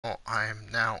Oh, I am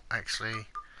now actually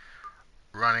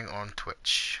running on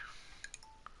Twitch.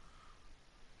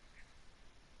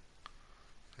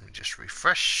 Let me just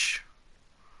refresh.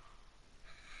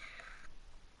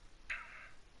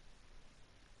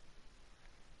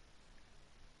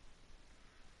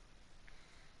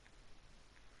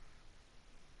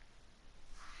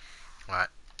 Right,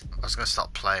 I was going to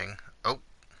start playing. Oh,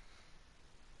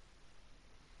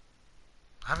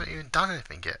 I haven't even done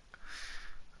anything yet.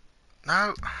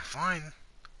 No, fine.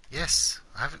 Yes,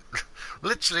 I haven't.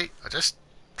 Literally,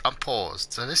 I'm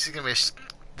paused. So this is going to be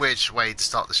a weird way to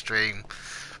start the stream.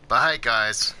 But hey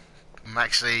guys, I'm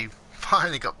actually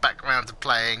finally got back around to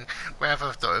playing Grand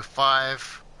Theft Auto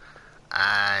 5.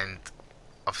 And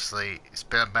obviously it's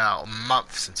been about a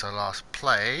month since I last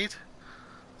played.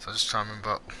 So I'm just trying to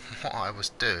remember what I was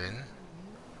doing.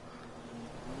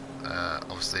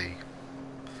 Obviously,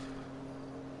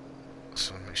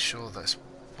 so make sure that's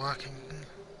working.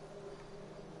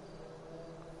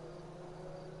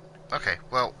 Okay,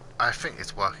 well, I think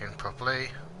it's working properly.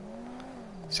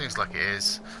 Seems like it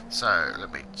is. So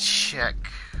let me check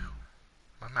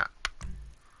my map.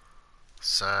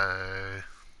 So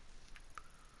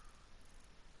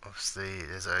obviously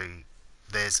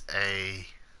there's a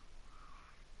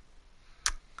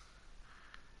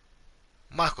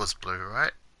Michael's blue,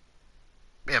 right?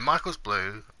 Yeah, Michael's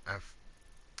blue and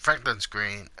Franklin's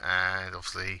green, and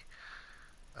obviously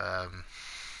um,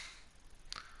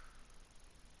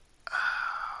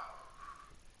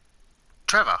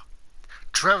 Trevor.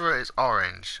 Trevor is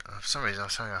orange. For some reason I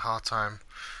was having a hard time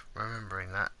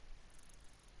remembering that.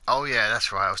 Oh yeah,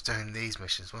 that's right, I was doing these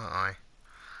missions, weren't I?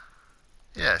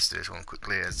 Yeah, let's do this one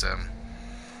quickly as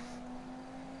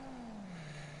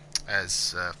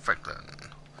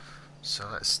Franklin. So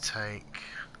let's take...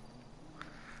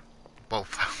 Well,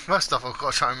 first off I've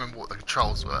got to try and remember what the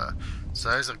controls were.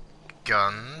 So those are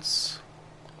guns.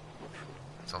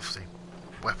 It's obviously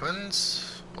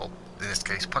weapons. Well, in this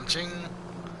case punching.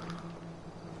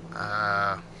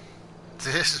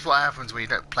 This is what happens when you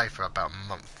don't play for about a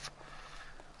month.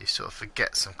 You sort of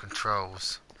forget some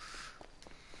controls.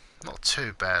 Not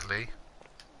too badly.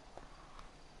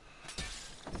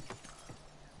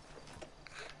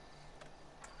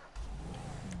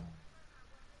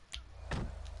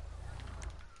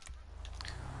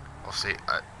 Obviously,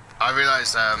 I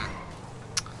realised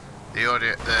the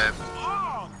audio,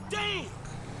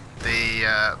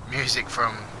 the music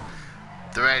from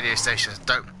the radio stations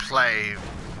don't play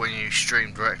when you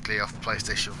stream directly off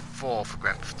PlayStation 4 for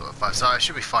Grand Theft Auto 5, so I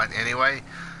should be fine anyway.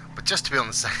 But just to be on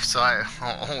the safe side,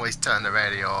 I'll always turn the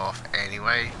radio off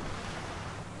anyway.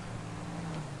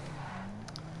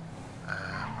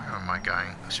 Where am I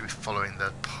going? I should be following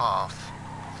the path.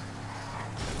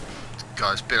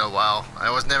 God, it's been a while.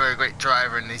 I was never a great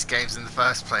driver in these games in the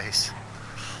first place.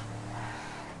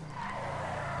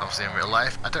 Obviously in real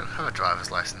life, I don't have a driver's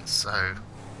license, so...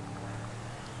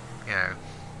 You know,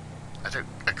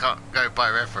 I can't go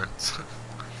by reference.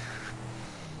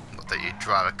 Not that you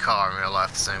drive a car in real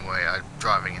life the same way I'm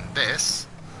driving in this.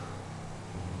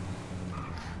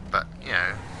 But, you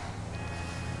know...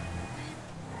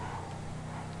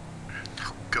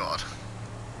 Oh, God.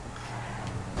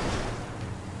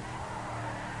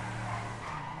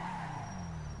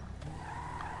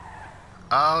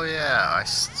 Oh yeah, I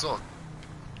saw.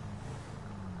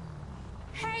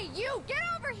 Hey, you! Get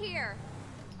over here!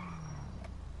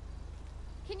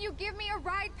 Can you give me a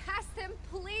ride past them,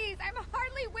 please? I'm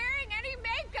hardly wearing any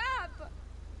makeup!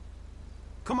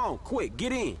 Come on, quick,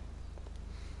 get in.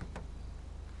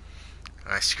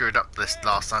 I screwed up this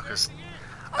last time because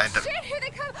I ended up... Shit, here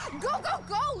they come! Go, go,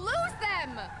 go! Lose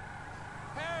them!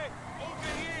 Hey, over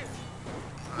here!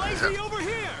 Lacey, over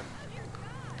here!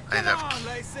 I ended up... Come on,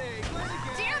 Lacey!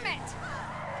 Damn it!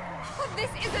 Oh,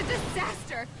 this is a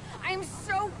disaster! I'm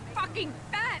so fucking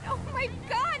fat! Oh my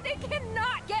god, they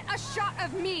cannot get a shot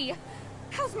of me!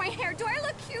 How's my hair? Do I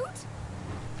look cute?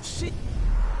 Shit!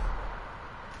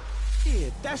 Yeah,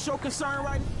 that's your concern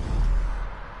right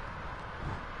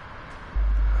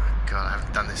God, I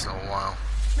haven't done this in a while.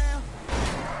 now?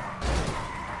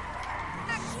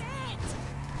 I can't!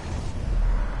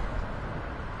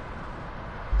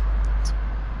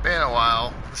 Been a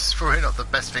while. This is probably not the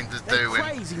best thing to That's do when...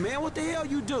 crazy, man. What the hell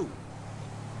you do?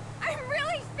 I'm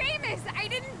really famous! I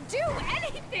didn't do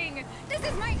anything! This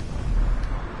is my...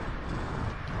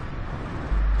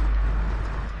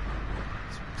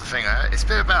 The thing, it's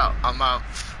been about a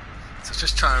month. So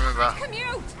just trying to remember...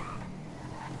 commute!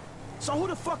 So who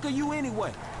the fuck are you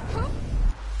anyway? Who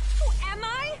am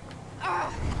I?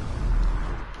 Ugh.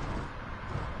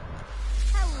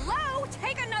 Hello?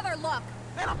 Take another look!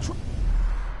 Man, I'm trying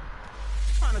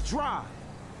to drive.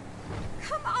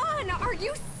 Come on, are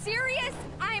you serious?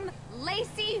 I'm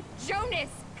Lacey Jonas.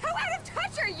 How out of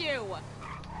touch are you?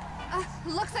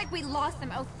 Looks like we lost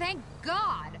them. Oh, thank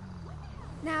God.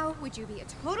 Now, would you be a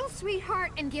total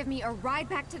sweetheart and give me a ride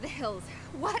back to the hills?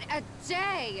 What a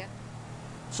day!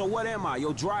 So what am I,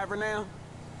 your driver now?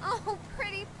 Oh,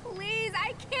 pretty please,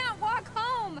 I can't walk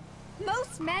home.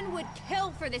 Most men would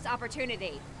kill for this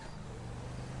opportunity.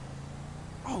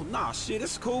 Oh, nah, shit,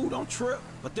 it's cool, don't trip.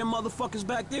 But them motherfuckers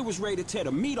back there was ready to tear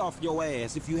the meat off your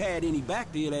ass, if you had any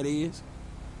back there, that is.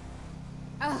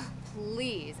 Ugh,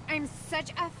 please. I'm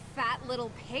such a fat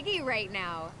little piggy right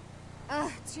now.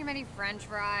 Ugh, too many french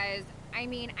fries. I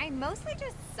mean, I mostly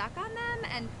just suck on them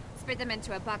and spit them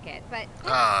into a bucket, but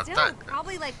that's still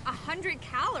probably like 100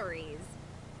 calories.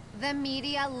 The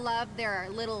media love their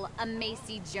little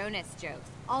Macy Jonas jokes.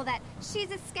 All that, she's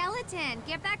a skeleton,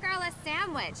 give that girl a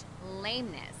sandwich.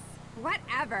 Lameness.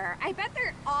 Whatever. I bet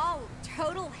they're all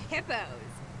total hippos.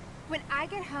 When I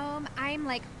get home, I'm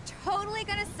like totally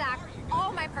gonna sack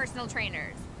all my personal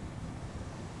trainers.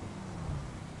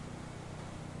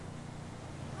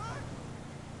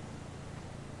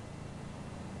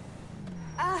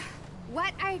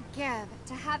 What I'd give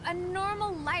to have a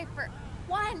normal life for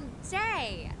one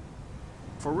day.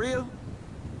 For real?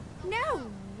 No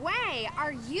way!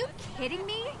 Are you kidding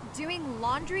me? Doing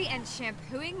laundry and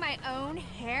shampooing my own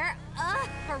hair? Ugh,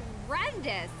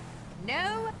 horrendous.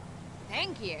 No,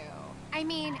 thank you. I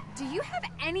mean, do you have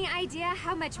any idea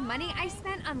how much money I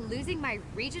spent on losing my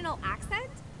regional accent?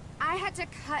 I had to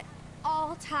cut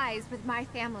all ties with my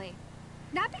family.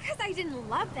 Not because I didn't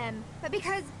love them, but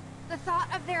because the thought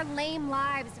of their lame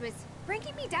lives was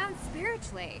bringing me down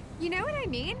spiritually. You know what I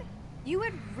mean? You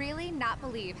would really not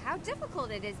believe how difficult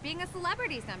it is being a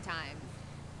celebrity sometimes.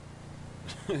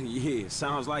 Yeah,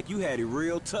 sounds like you had it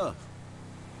real tough.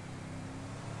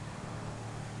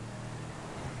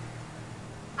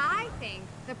 I think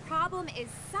the problem is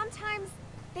sometimes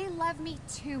they love me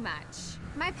too much.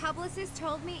 My publicist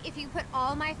told me if you put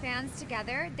all my fans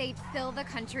together, they'd fill the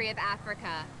country of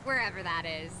Africa, wherever that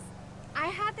is. I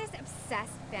had this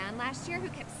obsessed fan last year who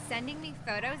kept sending me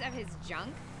photos of his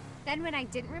junk. Then when I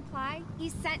didn't reply, he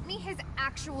sent me his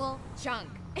actual junk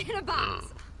in a box,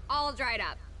 all dried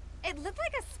up. It looked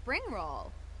like a spring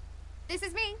roll. This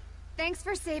is me. Thanks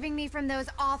for saving me from those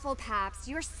awful paps.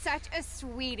 You're such a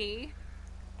sweetie.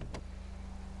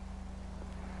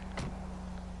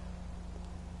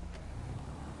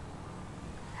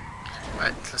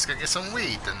 Right, let's go get some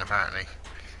weed then, apparently.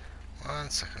 1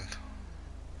 second.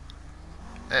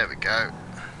 There we go.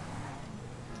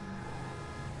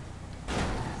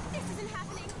 This isn't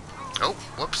happening. Oh,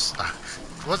 whoops. I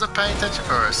wasn't paying attention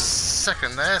for a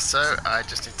second there, so I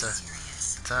just need to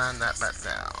turn that back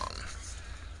down.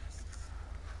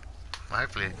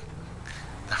 Hopefully,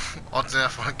 odds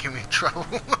enough won't give me trouble.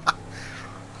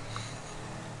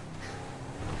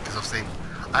 Because obviously,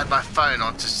 I had my phone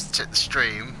on to check the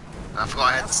stream, and I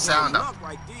forgot I had the sound up.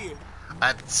 Right there. I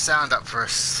had the sound up for a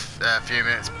few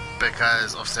minutes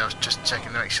because obviously I was just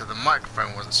checking to make sure the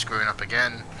microphone wasn't screwing up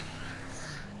again.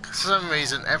 For some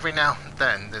reason, every now and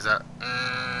then there's a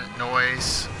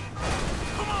noise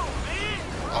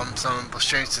on some of the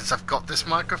streams since I've got this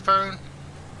microphone.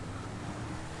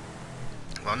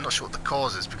 Well, I'm not sure what the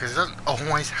cause is because it doesn't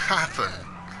always happen.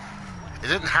 It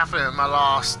didn't happen in my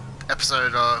last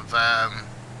episode of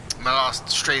my last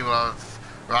stream of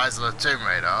Rise of the Tomb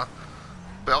Raider,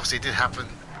 but obviously it did happen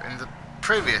in the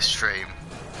previous stream,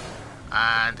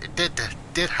 and it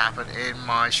did happen in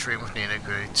my stream with Ni no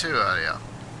Kuni 2 earlier.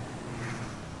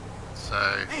 So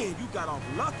Man, you got off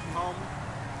lucky, homie.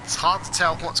 it's hard to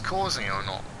tell what's causing it or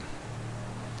not.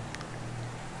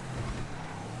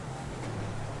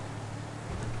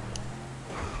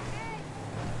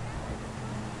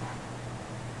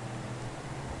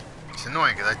 It's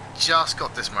annoying because I just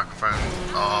got this microphone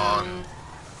on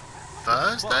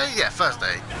Thursday? Yeah,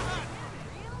 Thursday.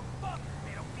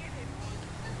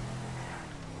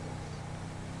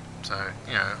 So,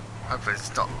 you know, hopefully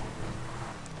it's not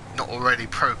already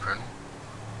broken.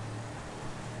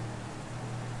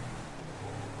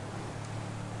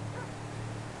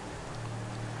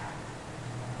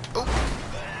 Oh!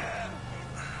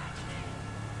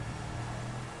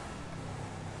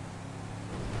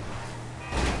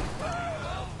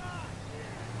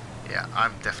 Yeah,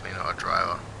 I'm definitely not a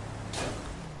driver.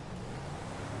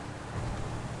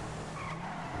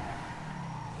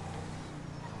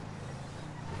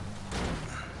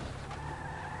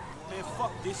 Man,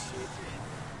 fuck this shit.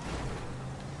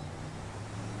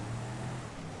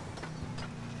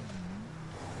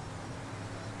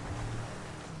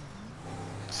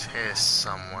 It's here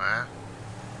somewhere.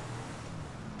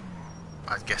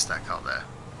 I guessed that car there.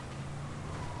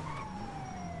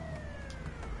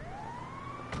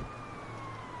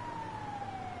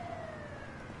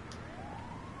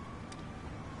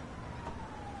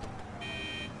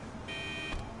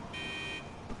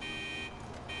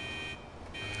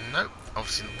 Nope,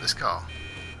 obviously not this car.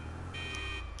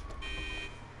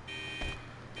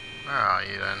 Where are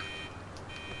you then?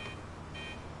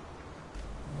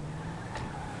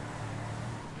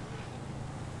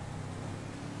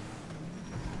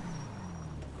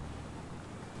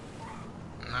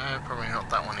 No, probably not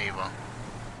that one either.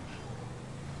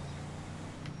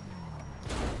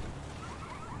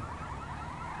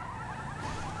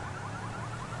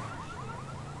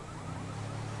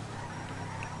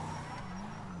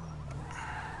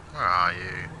 Where are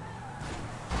you?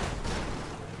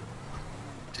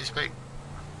 Do you speak?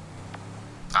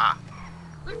 Ah!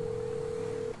 Who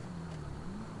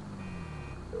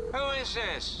is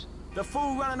this? The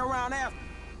fool running around after.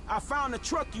 I found the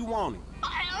truck you wanted.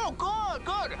 Oh, good,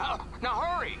 good. Now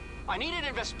hurry. I need it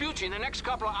in Vespucci in the next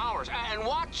couple of hours. And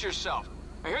watch yourself.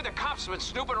 I hear the cops have been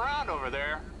snooping around over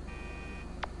there.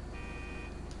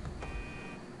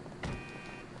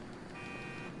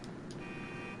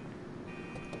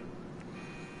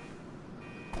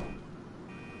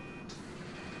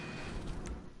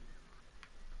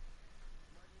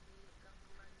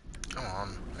 Come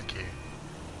on, thank you.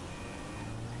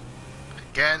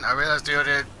 Again, I realised the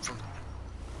audio from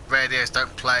radios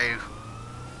don't play.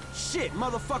 Shit,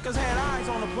 motherfuckers had eyes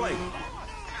on the plate.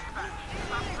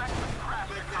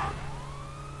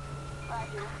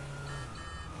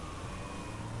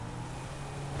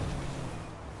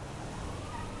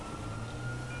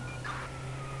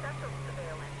 Central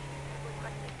surveillance.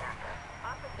 Requesting backup.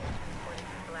 Officers reported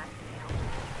black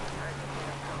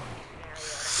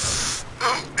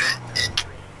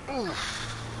male. Ooh.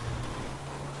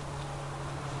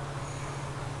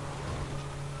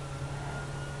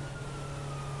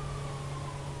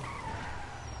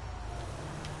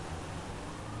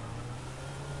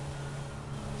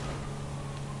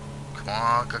 Come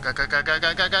on, go, go, go, go, go,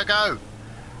 go, go, go, go!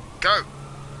 Go!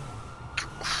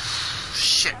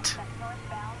 Shit!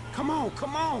 Come on,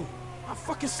 come on. How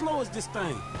fucking slow is this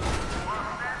thing? Look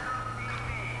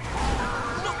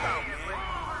out, man.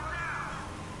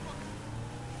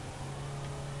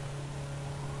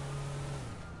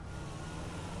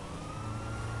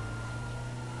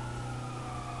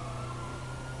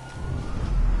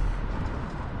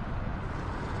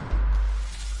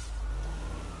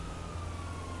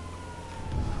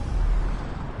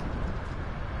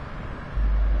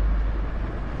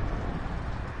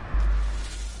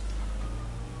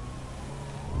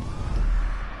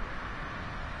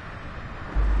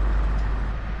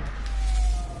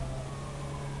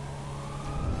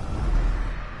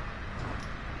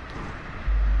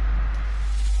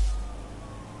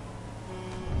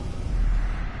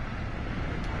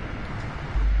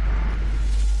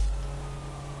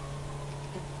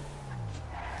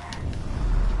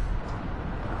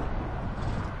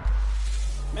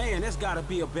 Man, there's gotta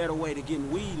be a better way to getting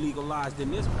weed legalized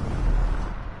than this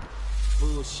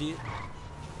bullshit.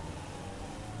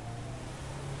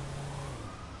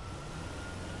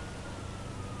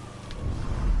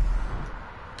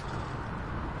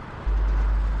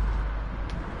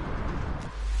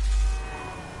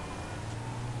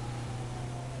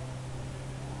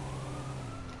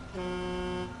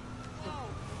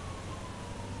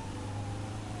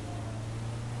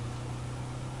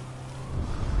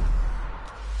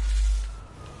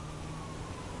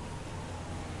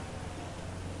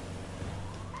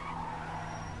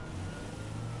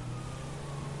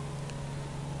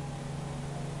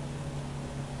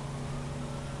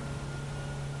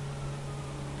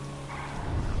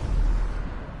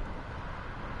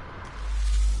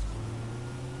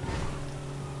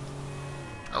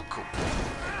 Oh, cool.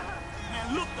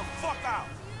 Man, look the fuck out!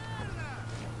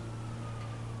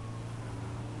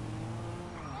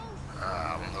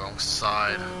 I'm on the wrong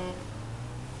side.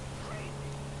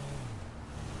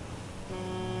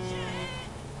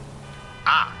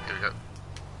 Ah, here we go.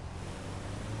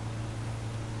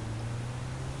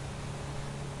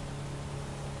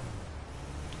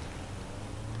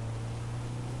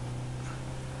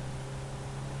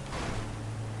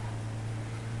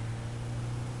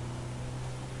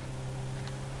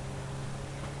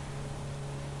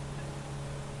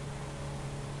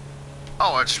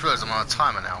 Oh, I just realised I'm on a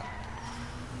timer now.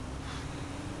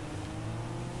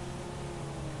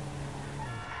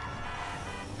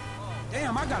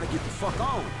 Damn, I gotta get the fuck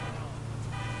on.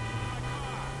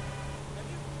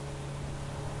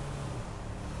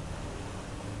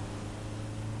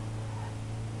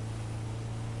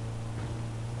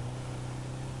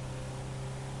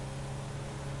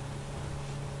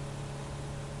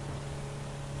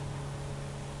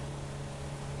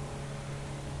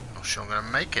 sure I'm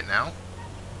gonna make it now.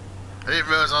 I didn't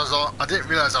realise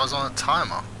I was on a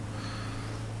timer.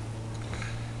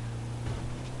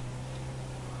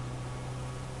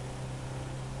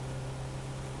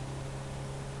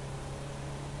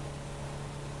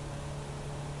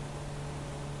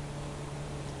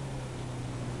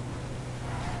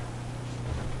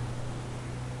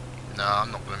 No,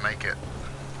 I'm not gonna make it.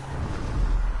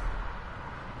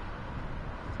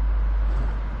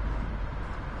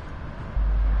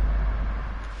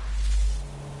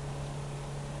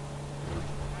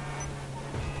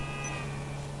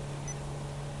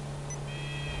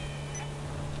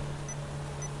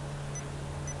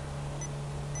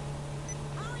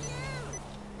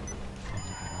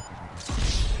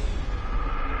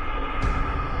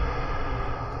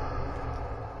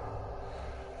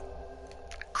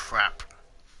 Crap.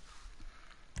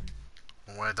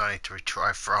 Where do I need to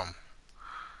retry from?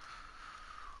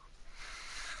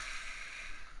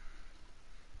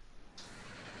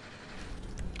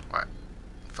 Right.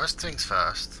 First things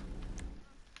first.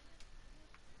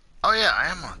 Oh yeah, I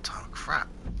am on time. Crap.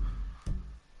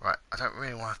 Right, I don't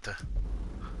really want to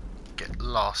get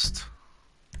lost.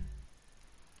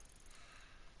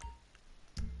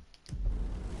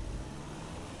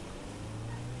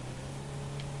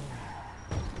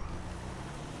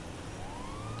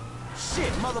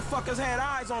 Shit, motherfuckers had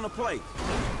eyes on the place.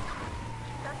 Special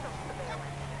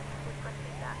surveillance unit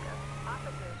requesting backup.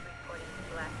 Officers reporting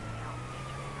blackmail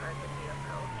featuring target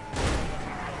vehicle.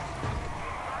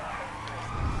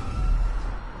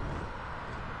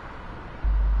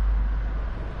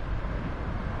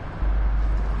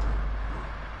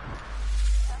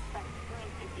 Suspect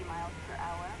doing 50 miles per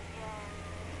hour in a...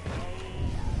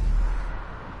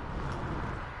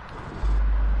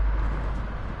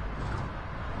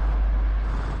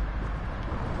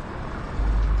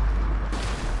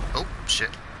 Oh, shit.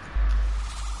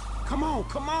 Come on,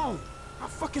 come on. How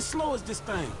fucking slow is this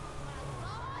thing?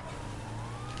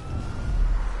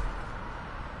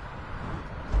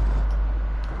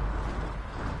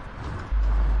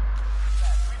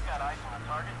 We've got eyes on a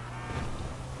target.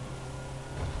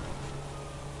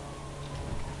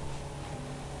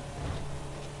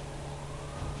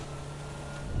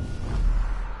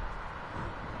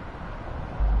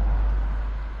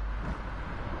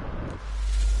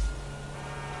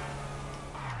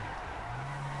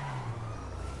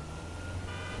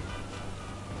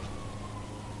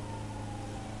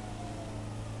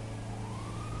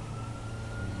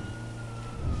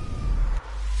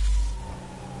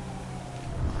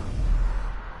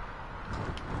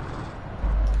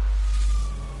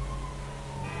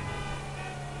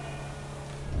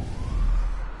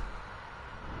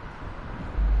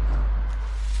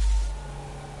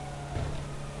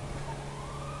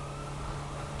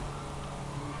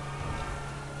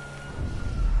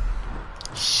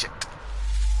 Shit.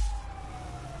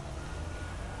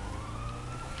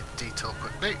 Get detail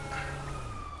quickly.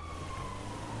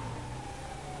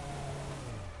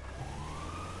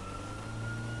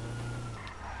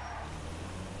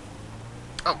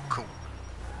 Oh, cool.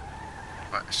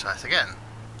 Right, let's try this again.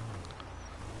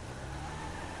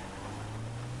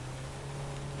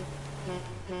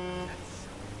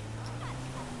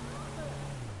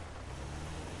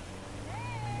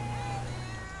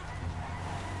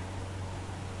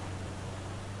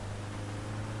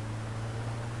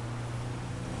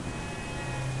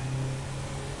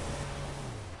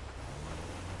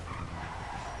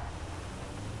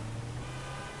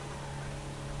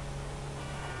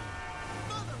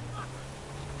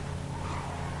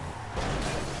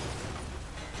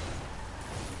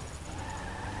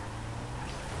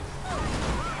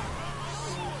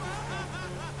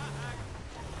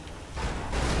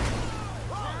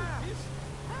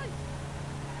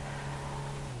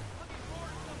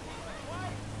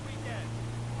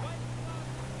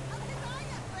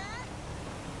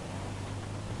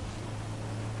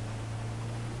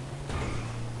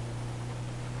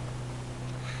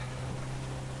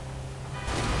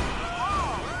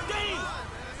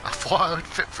 I thought I would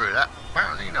fit through that.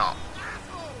 Apparently not.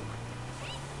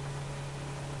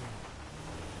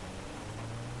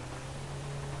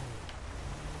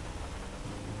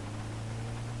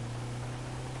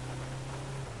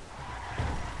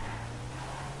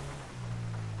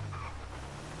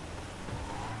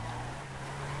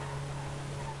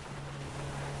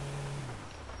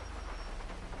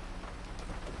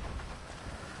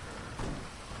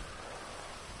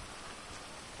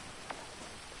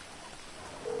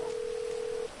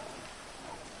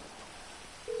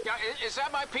 Yeah, is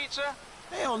that my pizza?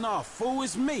 Hell no, fool,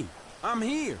 it's me. I'm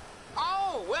here.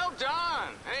 Oh, well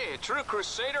done. Hey, a true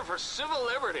crusader for civil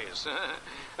liberties.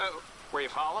 Where you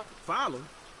follow? Follow?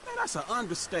 Man, that's an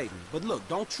understatement. But look,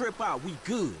 don't trip out. We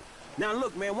good. Now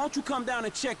look, man, won't you come down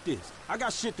and check this? I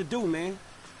got shit to do, man.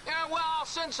 Yeah, well, I'll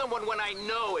send someone when I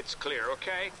know it's clear,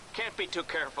 okay? Can't be too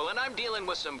careful, and I'm dealing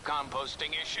with some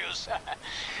composting issues.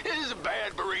 This is a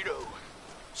bad burrito.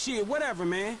 Shit, whatever,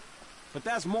 man. But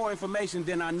that's more information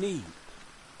than I need.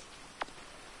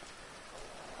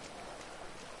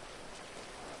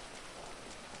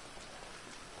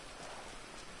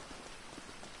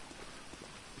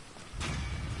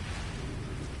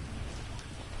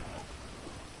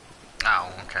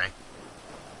 Oh, okay.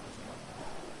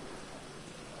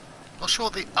 Not sure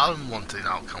what the unwanted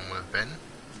outcome would have been.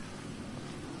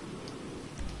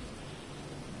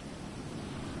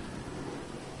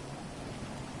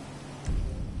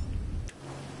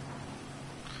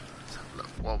 Let's have a look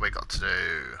what we got to do.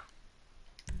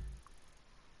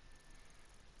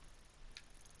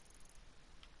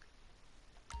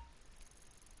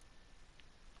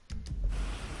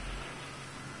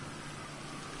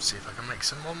 See if I can make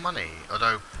some more money.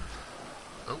 Although,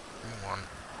 oh, wrong one.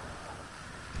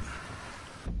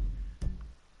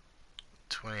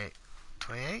 28,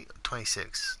 28,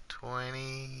 26,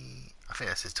 20. I think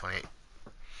that says 28.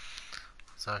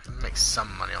 So I can make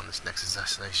some money on this next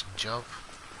assassination job.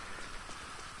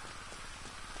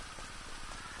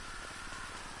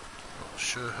 Not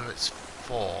sure who it's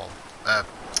for.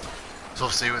 So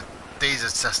obviously with these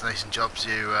assassination jobs,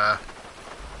 you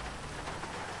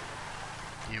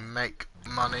make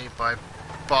money by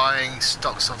buying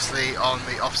stocks, obviously, on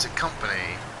the opposite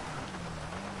company.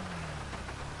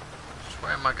 So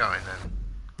where am I going then?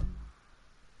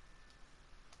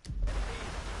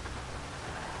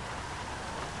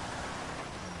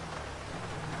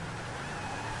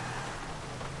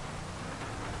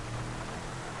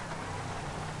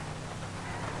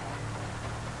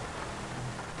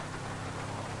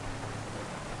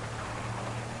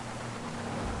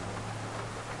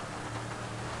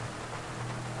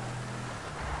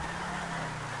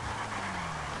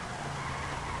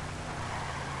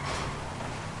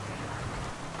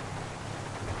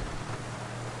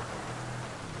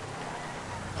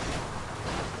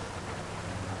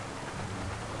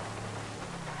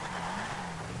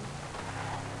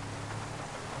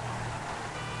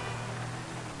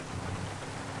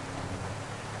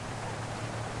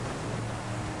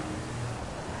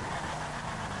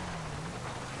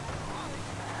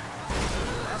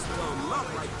 That's dumb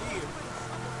luck right there.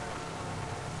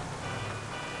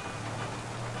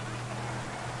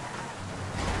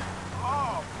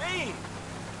 Oh, man.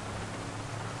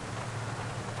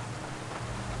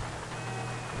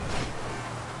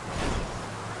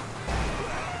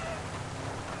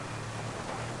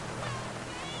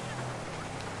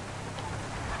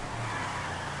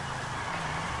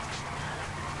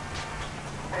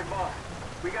 Hey, boss.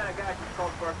 We got a guy who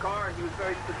called for a car, and he was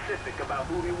very specific about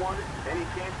who he wanted. Any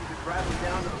chance you could drive him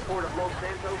down to the port of Los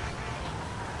Santos?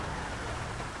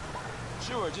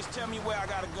 Sure, just tell me where I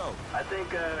gotta go. I think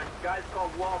guy's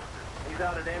called Walter. He's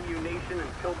out at MU Nation in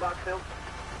Pillbox Hill.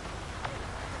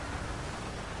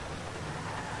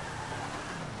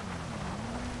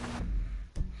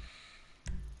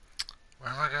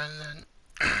 Where am I going then?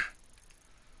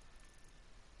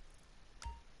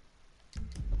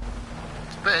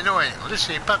 It's a bit annoying. I'm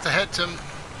literally about to head to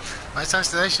my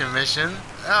assassination mission.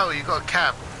 Oh, you got a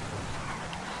cab.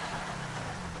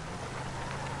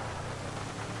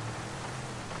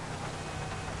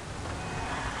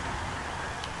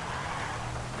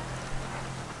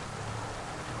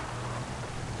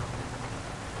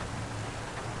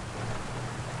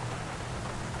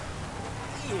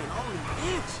 Man, only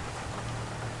inches.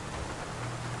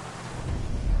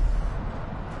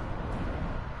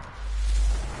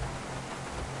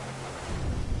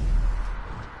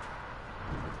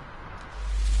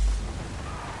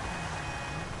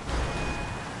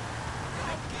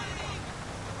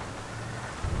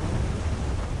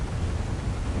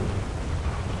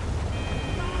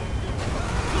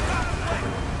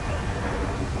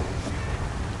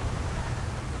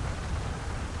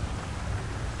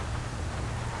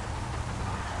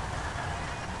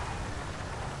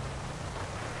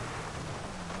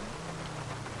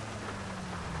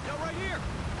 Yo, right here.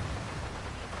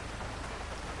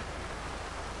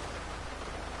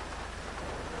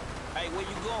 Hey, where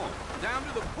you going? Down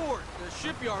to the port, the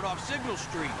shipyard off Signal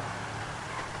Street.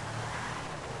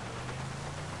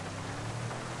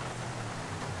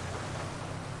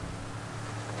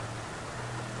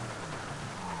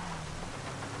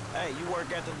 Hey, you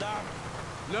work at the dock?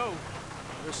 No,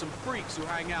 there's some freaks who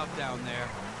hang out down there.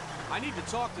 I need to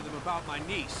talk to them about my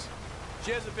niece.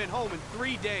 She hasn't been home in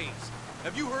 3 days.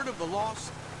 Have you heard of the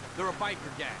Lost? They're a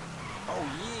biker gang. Oh,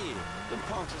 yeah. Them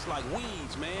punks is like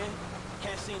weeds, man.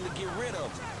 Can't seem to get rid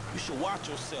of them. You should watch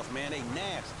yourself, man. They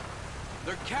nasty.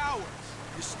 They're cowards.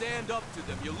 You stand up to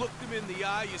them, you look them in the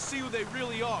eye, you see who they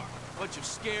really are. Bunch of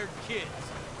scared kids.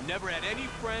 Never had any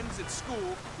friends at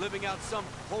school, living out some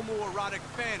homoerotic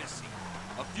fantasy.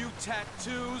 A few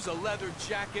tattoos, a leather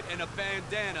jacket, and a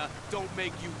bandana don't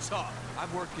make you tough.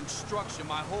 I've worked construction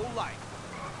my whole life.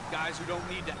 Guys who don't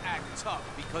need to act tough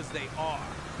because they are.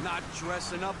 Not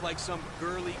dressing up like some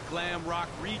girly glam rock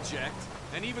reject.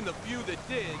 And even the few that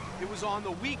did, it was on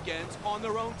the weekends on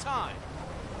their own time.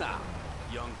 Nah,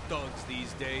 young thugs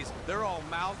these days, they're all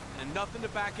mouth and nothing to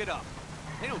back it up.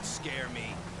 They don't scare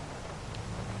me.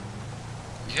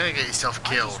 You're gonna get yourself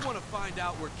I killed. just want to find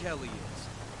out where Kelly is.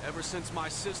 Ever since my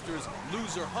sister's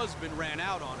loser husband ran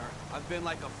out on her, I've been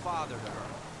like a father to her.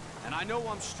 And I know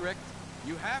I'm strict.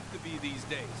 You have to be these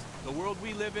days. The world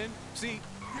we live in. See,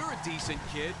 you're a decent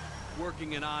kid,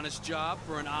 working an honest job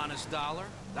for an honest dollar.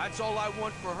 That's all I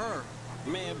want for her.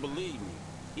 Man, believe me,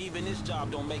 even this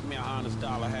job don't make me an honest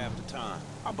dollar half the time.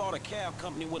 I bought a cab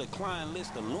company with a client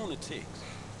list of lunatics.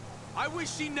 I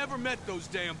wish she never met those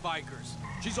damn bikers.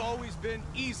 She's always been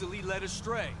easily led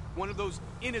astray. One of those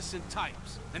innocent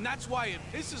types. And that's why it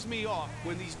pisses me off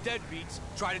when these deadbeats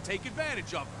try to take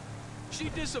advantage of her. She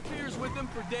disappears with them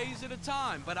for days at a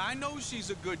time, but I know she's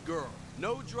a good girl.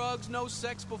 No drugs, no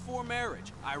sex before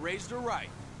marriage. I raised her right.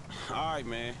 All right,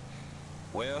 man.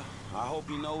 Well, I hope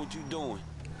you know what you're doing.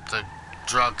 So,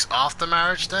 drugs after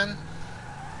marriage then?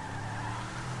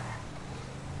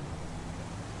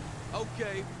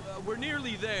 Okay, we're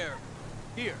nearly there.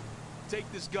 Here,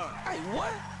 take this gun. Hey,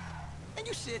 what? And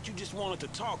you said you just wanted to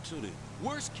talk to them.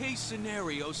 Worst case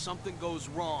scenario, something goes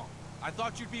wrong. I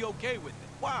thought you'd be okay with it.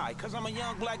 Why? Because I'm a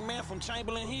young black man from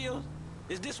Chamberlain Hills?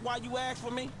 Is this why you asked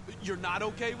for me? You're not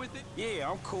okay with it? Yeah,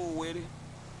 I'm cool with it.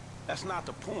 That's not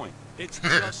the point. It's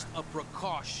just a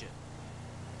precaution.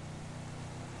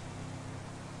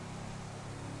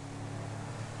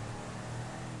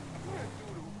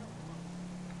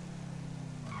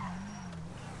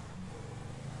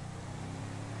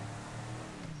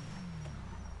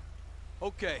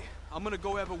 Okay, I'm gonna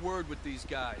go have a word with these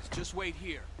guys. Just wait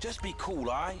here. Just be cool,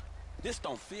 all right? This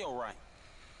don't feel right.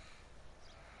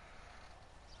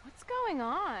 What's going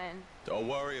on? Don't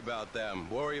worry about them.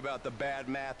 Worry about the bad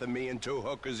math of me and two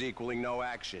hookers equaling no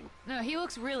action. No, he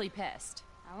looks really pissed.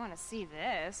 I want to see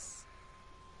this.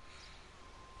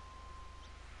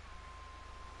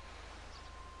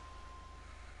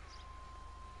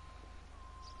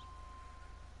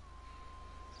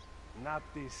 Not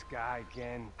this guy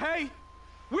again. Hey!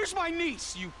 Where's my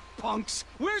niece, you punks?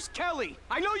 Where's Kelly?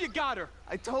 I know you got her.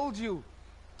 I told you.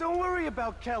 Don't worry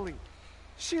about Kelly.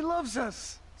 She loves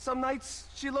us. Some nights,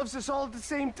 she loves us all at the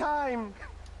same time.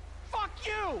 Fuck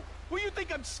you! Well, you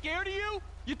think I'm scared of you?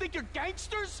 You think you're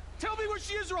gangsters? Tell me where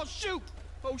she is or I'll shoot!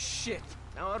 Oh, shit.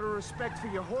 Now, out of respect for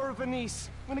your whore of a niece,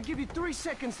 I'm gonna give you 3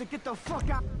 seconds to get the fuck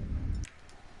out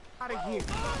of here.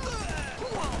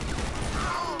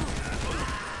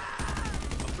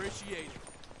 Appreciate it.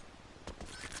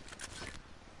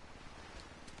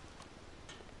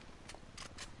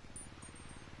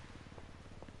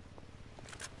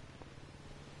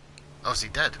 Oh, is he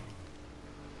dead?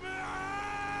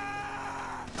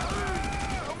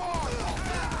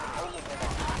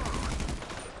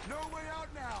 No way out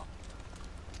now.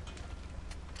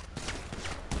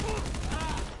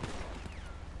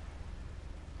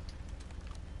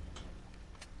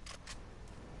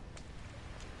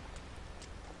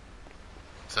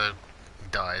 So, he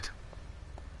died.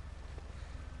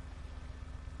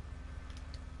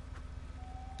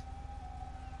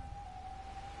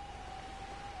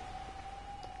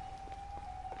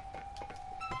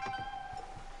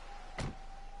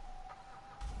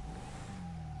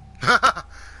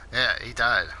 Yeah, he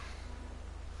died.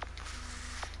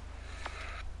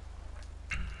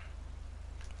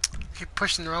 Keep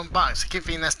pushing the wrong buttons. I keep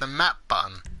thinking that's the map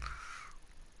button.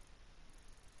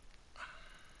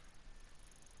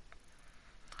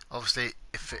 Obviously,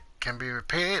 if it can be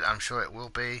repeated, I'm sure it will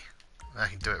be. I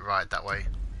can do it right that way.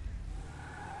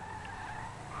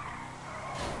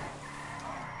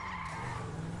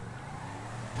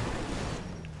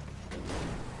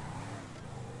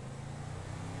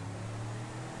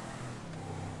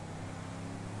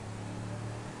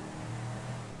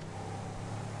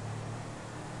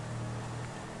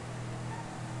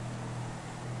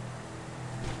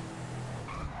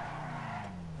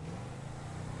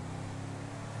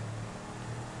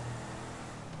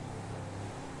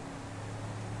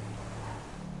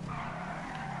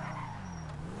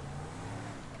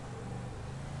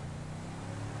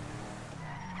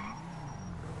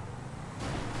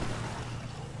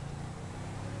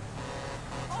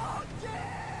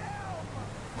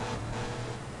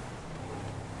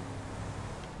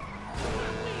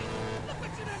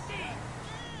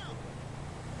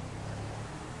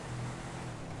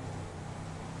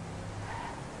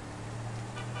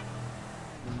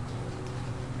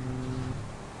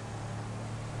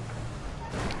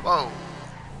 Whoa.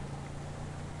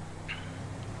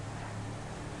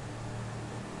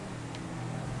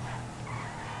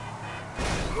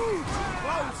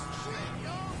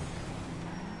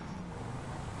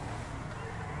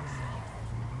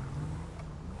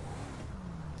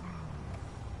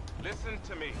 Listen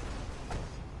to me.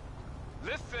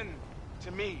 Listen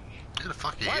to me. Who the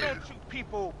fuck are Why you? don't you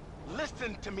people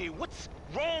listen to me? What's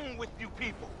wrong with you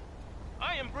people?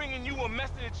 I am bringing you a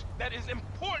message that is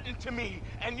important to me,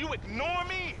 and you ignore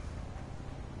me?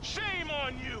 Shame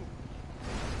on you!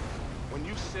 When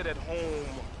you sit at home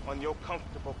on your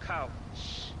comfortable couch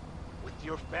with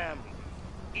your family,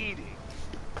 eating,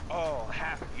 all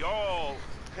happy, all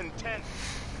content,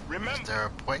 remember, Is there a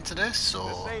point to this, or?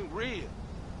 this ain't real.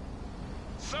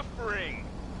 Suffering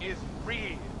is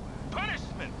real.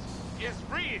 Punishment is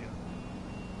real.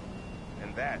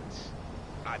 And that,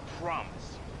 I promise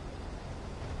you.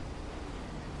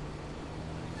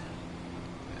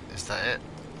 Is that it?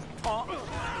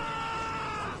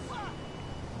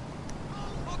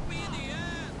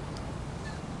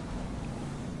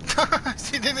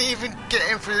 He didn't even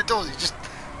get in through the doors, he just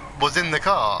was in the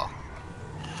car.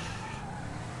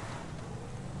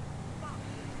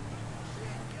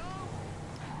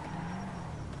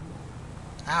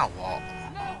 Now what?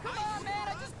 No, come on, man!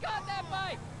 I just got that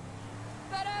bike!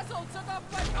 That asshole took off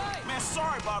my bike! Man,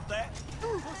 sorry about that.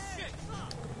 Oh, shit!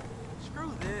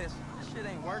 Screw this. This shit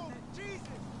ain't worth it. Jesus!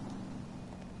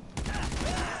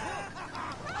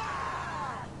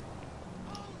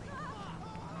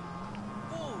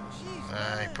 Oh,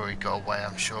 jeez. He probably got away,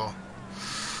 I'm sure.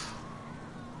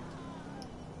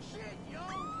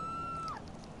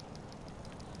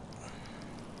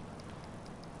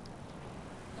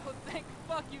 Oh, thank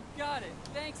fuck you got it.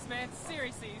 Thanks, man.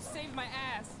 Seriously, you saved my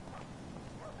ass.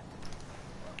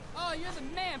 Oh, you're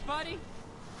the man, buddy.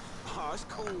 Oh, it's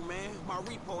cool, man. My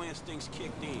repo instincts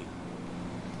kicked in.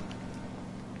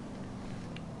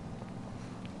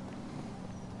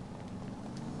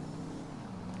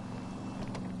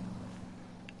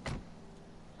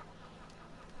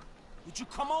 Would you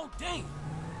come on? Dang.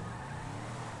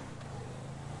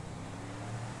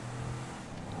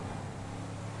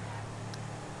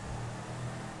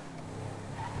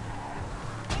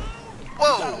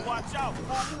 Whoa! You gotta watch out,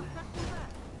 partner.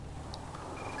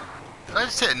 Did I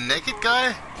just hit a naked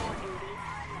guy?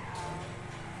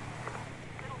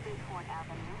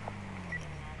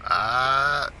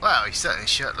 Well, he's certainly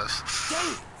shirtless.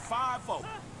 Damn, 5-0.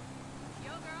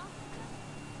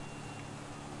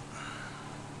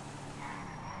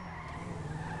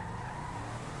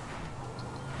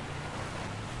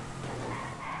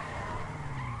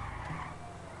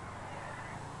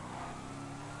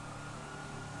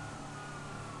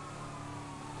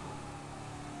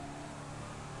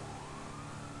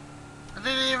 I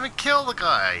didn't even kill the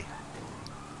guy.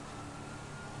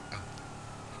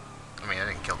 I mean, I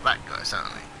didn't kill that guy,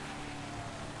 certainly.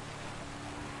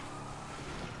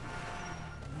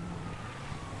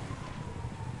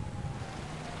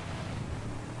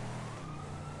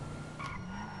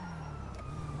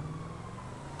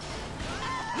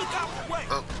 Look out the way.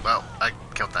 Oh, well, I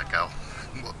killed that girl.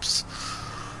 Whoops.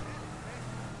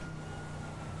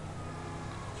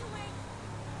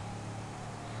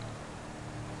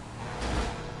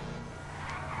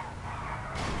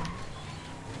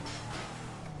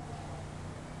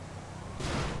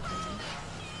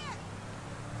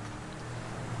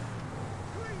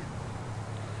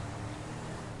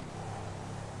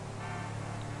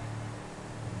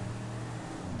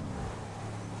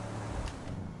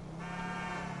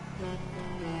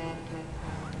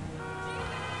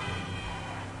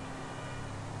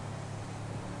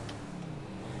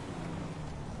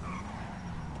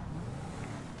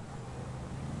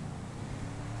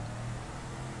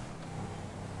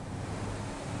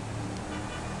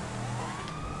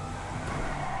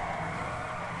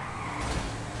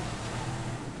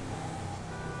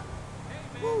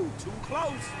 Woo, too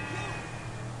close.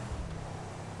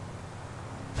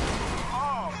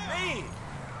 Oh, man.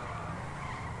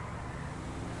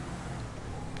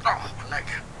 Oh, my leg.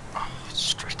 Oh,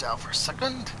 stretched out for a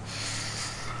second.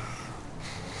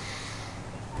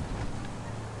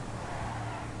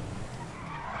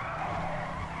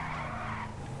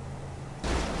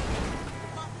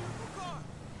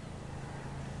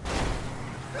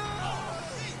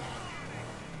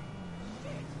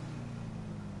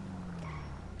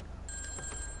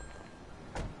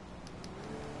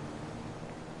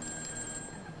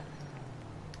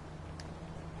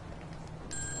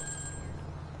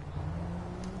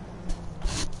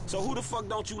 So who the fuck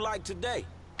don't you like today?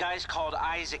 Guy's called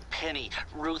Isaac Penny,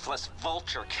 ruthless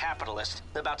vulture capitalist,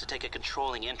 about to take a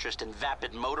controlling interest in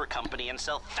Vapid Motor Company and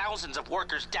sell thousands of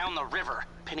workers down the river.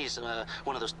 Penny's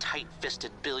one of those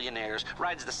tight-fisted billionaires,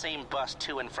 rides the same bus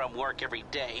to and from work every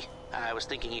day. I was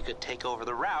thinking you could take over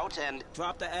the route and...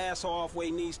 Drop the asshole off where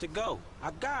he needs to go.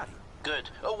 I got it. Good.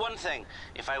 Oh, one thing.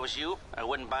 If I was you, I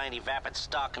wouldn't buy any Vapid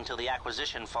stock until the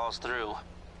acquisition falls through.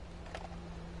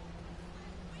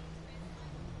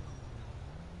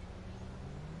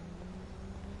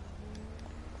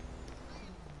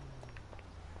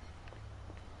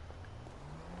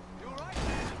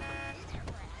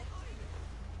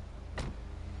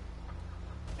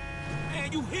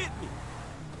 Man, you hit me.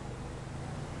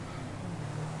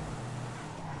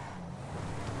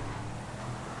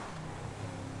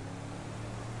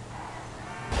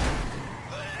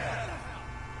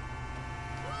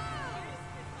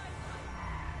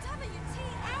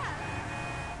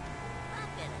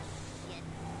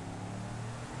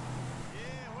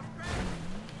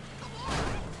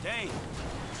 Damn.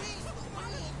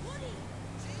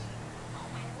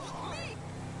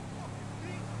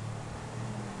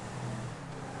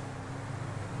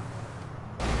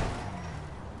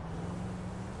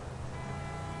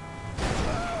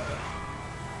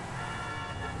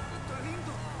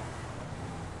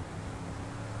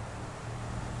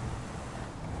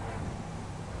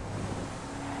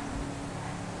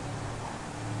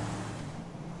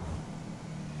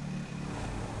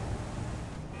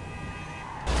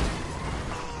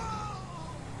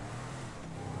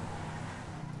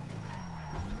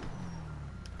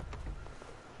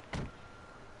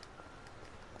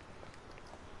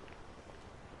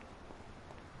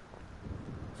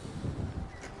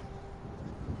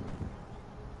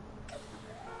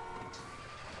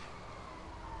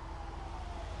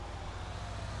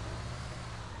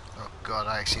 God,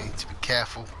 I actually need to be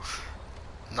careful.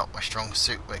 Not my strong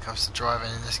suit when it comes to driving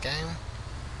in this game.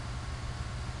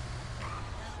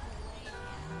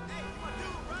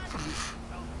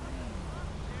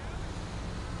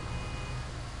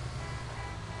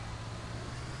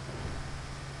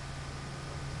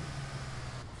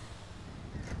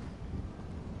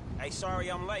 Hey,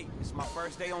 sorry I'm late. It's my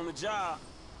first day on the job.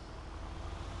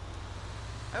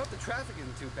 I hope the traffic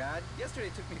isn't too bad. Yesterday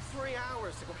it took me 3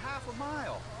 hours to go half a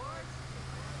mile.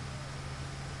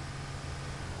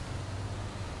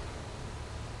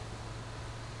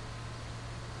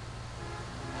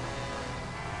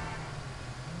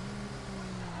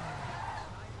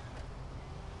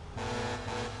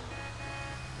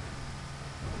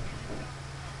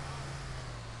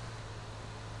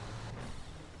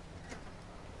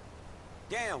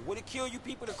 Damn, would it kill you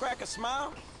people to crack a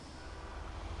smile?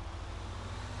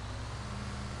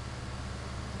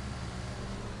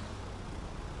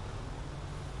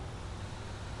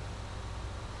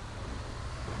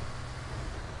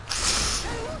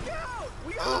 Hey, look out!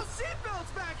 We got no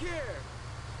seatbelts back here!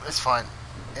 It's fine.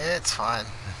 It's fine.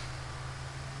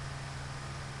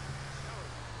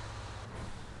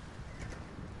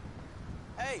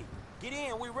 Hey, get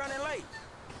in, we're running late.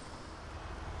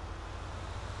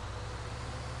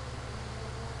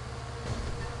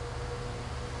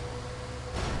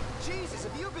 Jesus,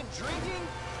 have you been drinking?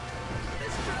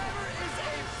 This driver is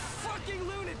a fucking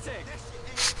lunatic!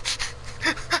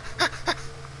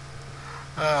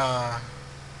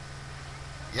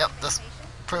 Yep, that's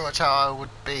pretty much how I would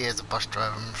be as a bus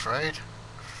driver, I'm afraid.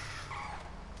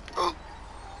 Oh.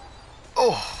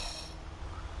 Oh.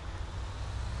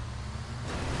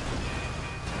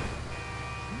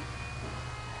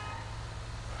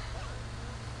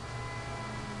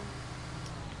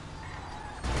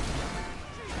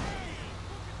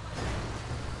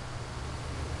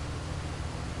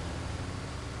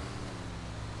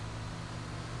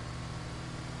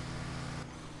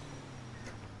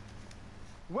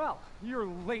 Well, you're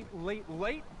late.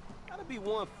 Gotta be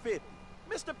 150.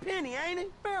 Mr. Penny, ain't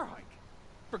it? Bear hike.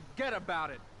 Forget about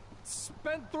it.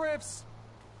 Spendthrifts.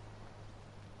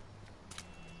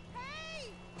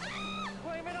 Hey!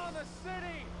 Blame it on the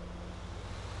city.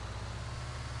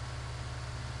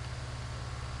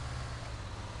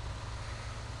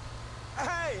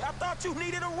 Hey, I thought you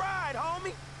needed a ride,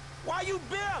 homie. Why you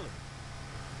bailing?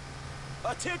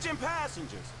 Attention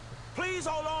passengers. Please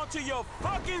hold on to your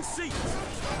fucking seats.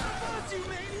 You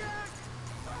maniac!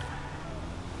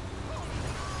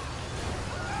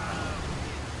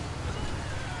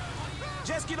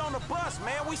 Just get on the bus,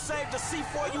 man. We saved a seat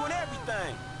for you and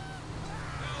everything.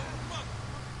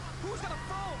 Who's got a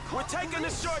phone? We're taking a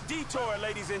short detour,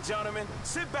 ladies and gentlemen.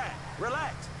 Sit back,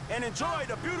 relax, and enjoy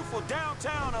the beautiful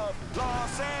downtown of Los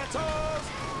Santos.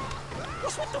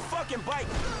 What's with the fucking bike?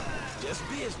 Just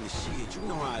business shit, you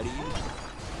know how it is.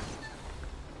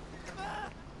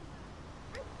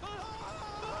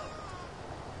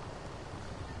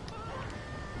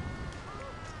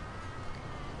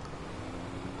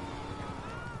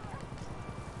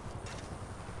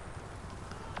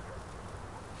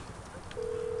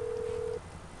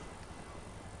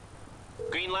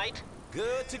 green light?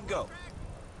 Good to go.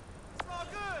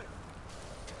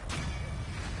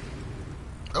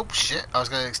 Oh shit, I was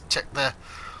going to check the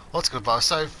article, but I was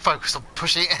so focused on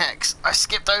pushing X, I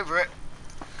skipped over it.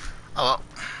 Oh well.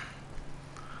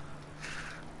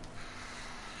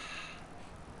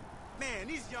 Man,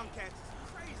 these young cats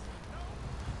is crazy.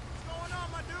 What's going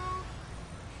on, my dude?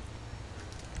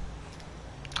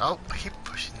 Oh, I keep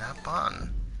pushing that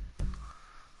button.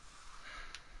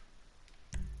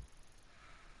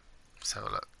 Let's have a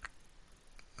look.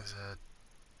 There's a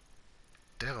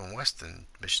Devon Western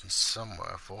mission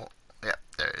somewhere, I thought. Yep,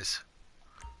 there it is.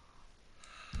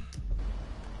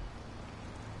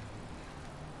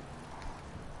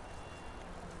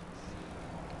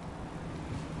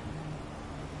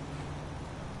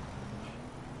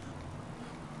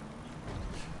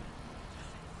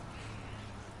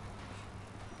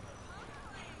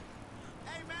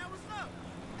 Hey, man, what's up?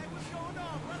 Hey, what's going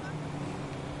on, brother?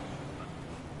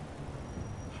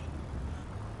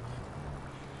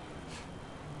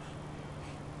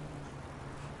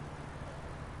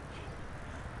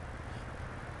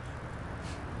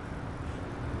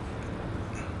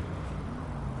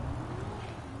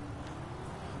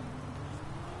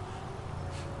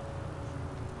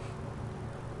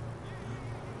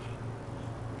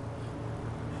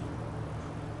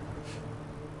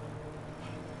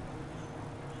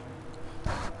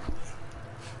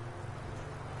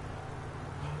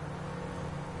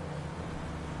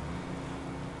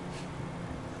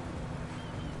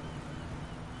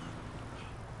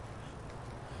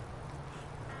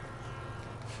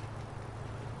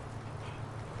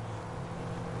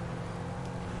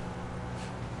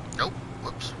 Nope,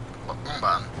 whoops, wrong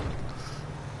button.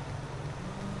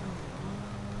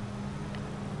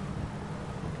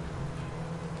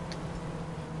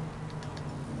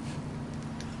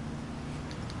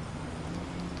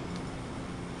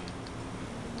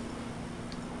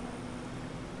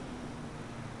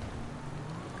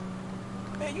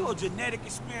 Man, you a genetic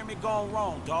experiment gone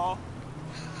wrong, dawg.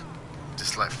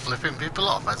 Just like flipping people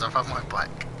off as I ride my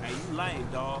bike. Hey, you lame,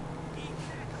 dawg. Hey,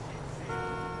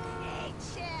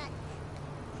 shit.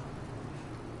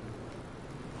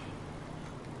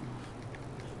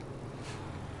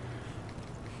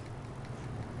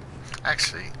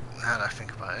 Actually, now that I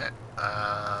think about it,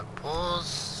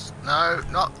 pause. No,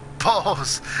 not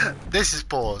pause. This is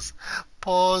pause.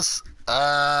 Pause.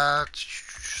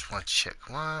 Just want to check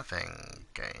one thing.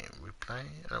 Game replay.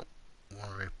 I don't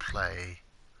want to replay.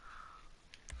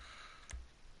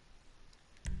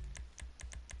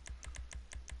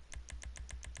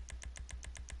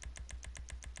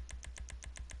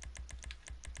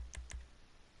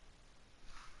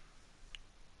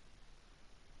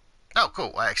 Oh,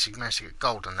 cool. I actually managed to get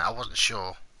gold on that. I wasn't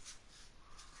sure.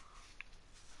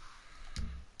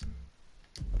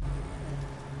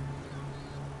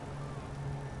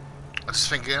 I was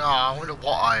thinking, oh, I wonder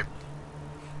what I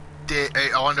did.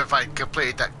 I wonder if I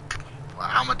completed that.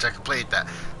 How much I completed that.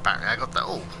 Apparently, I got that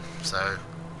all. So,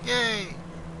 yay.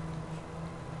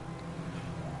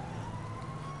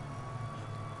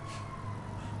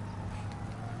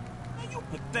 Man, you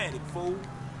pathetic, fool.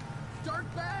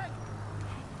 Dirtbag!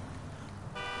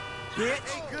 Bitch.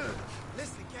 Hey, good.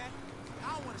 Listen, cat. I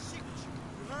don't want to shit with you.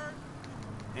 You heard?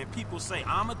 And people say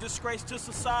I'm a disgrace to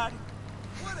society?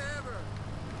 Whatever.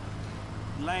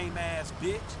 Lame ass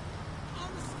bitch. On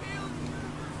the scale of the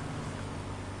universe.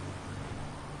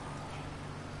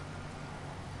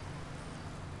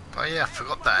 Oh yeah, I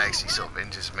forgot that actually sort of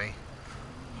injures me.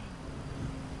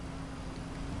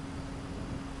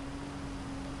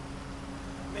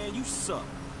 Man, you suck.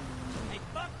 Hey,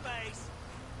 fuckface.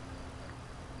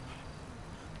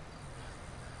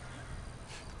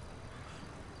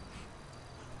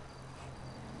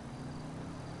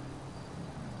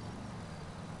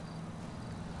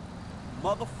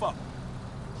 Motherfucker.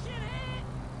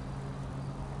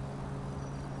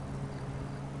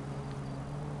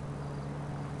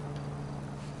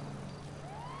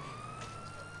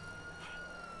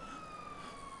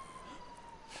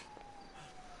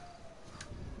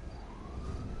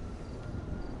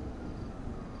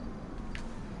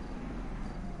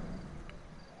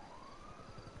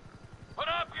 Put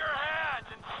up your hands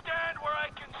and stand where I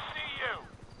can see you.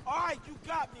 All right, you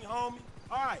got me, homie.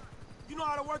 All right. You know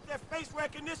how to work that face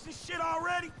recognition shit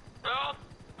already? Well,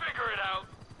 figure it out.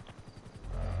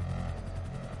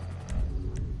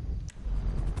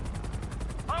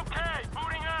 Okay,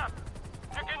 booting up.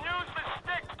 You can use the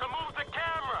sticks to move the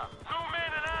camera. Zoom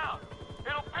in and out.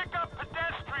 It'll pick up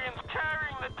pedestrians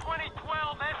carrying the 2012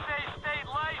 SA state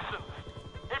license.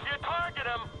 If you target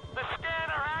them, the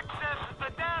scanner accesses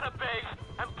the database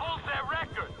and pulls their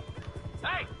record.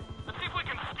 Hey, let's see if we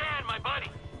can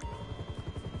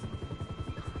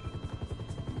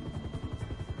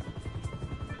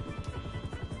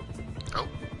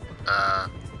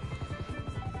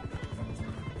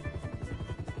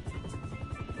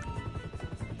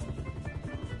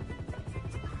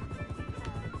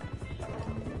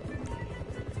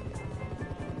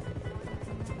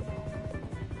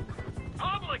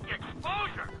Public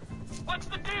exposure? What's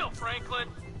the deal, Franklin?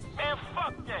 Man,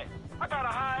 fuck that. I got a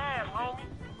high ass, homie.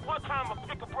 One time I'll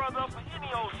pick a brother up for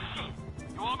any old shit.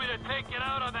 You want me to take it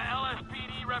out on the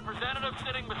LSPD representative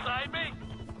sitting beside me?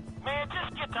 Man,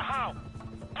 just get the house.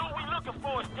 Dude we looking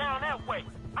for is down that way.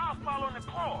 I'll follow in the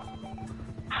car.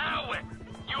 Howitt,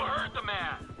 you heard the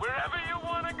man. Wherever you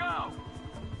want to go.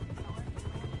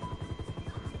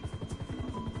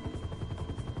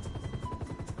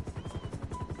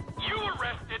 You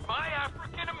arrested my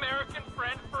African-American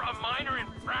friend for a minor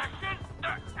infraction?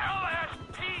 The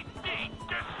LSPD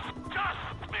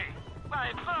disgusts me! Well,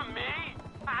 it's not me.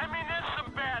 I mean, there's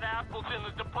some bad apples in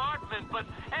the department, but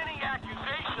any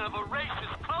accusation of a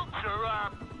racist culture,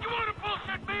 You want to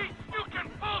bullshit me? You can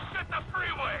bullshit the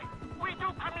freeway! We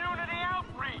do community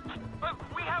outreach, but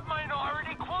we have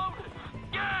minority quotas.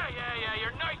 Yeah,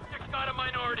 your night chick's got a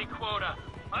minority quota.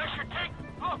 I should take...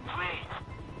 Look, please!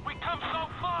 We come so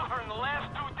far in the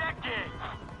last 2 decades.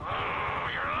 Oh,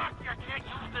 you're lucky I can't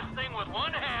use this thing with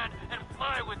one hand and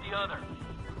fly with the other.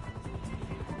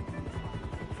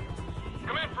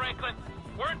 Come in, Franklin.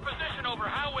 We're in position over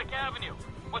Howick Avenue.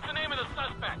 What's the name of the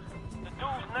suspect? The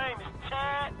dude's name is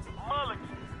Chad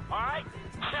Mulligan. All right?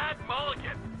 Chad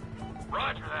Mulligan.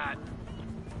 Roger that.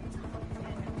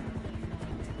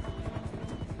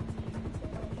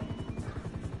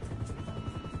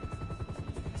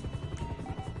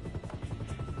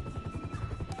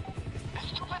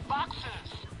 Stupid boxes!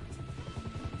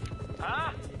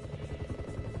 Huh?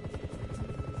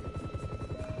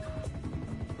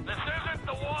 This isn't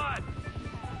the one!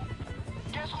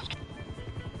 Guess who's...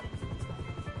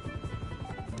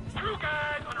 Two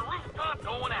guys on a rooftop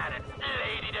going at it.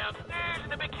 Lady downstairs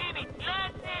in a bikini.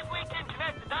 Let's see if we can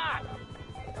connect the dots.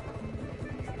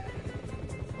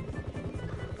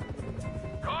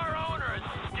 Car owner is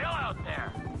still out there.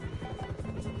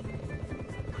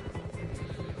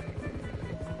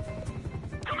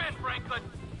 Come in, Franklin.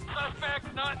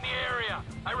 Suspect's not in the area.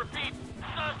 I repeat,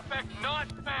 suspect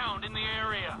not found in the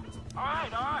area. All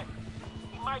right.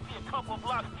 He might be a couple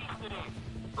blocks east of there.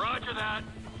 Roger that.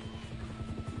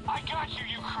 I got you,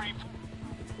 you creep.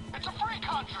 It's a free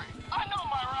country. I know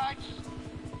my rights.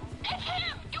 It's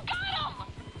him! You got him!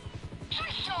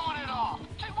 She's showing it off.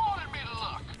 She wanted me to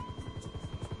look.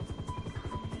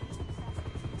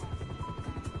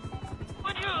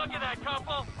 Would you look at that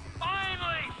couple?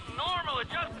 Finally, normal,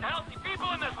 adjusted, healthy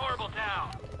people in this horrible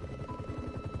town.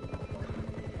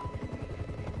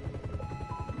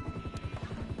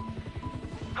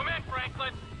 Come in,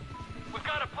 Franklin. We've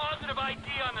got a positive ID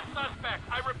on the suspect.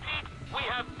 I repeat, we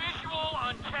have visual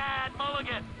on Chad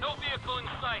Mulligan. No vehicle in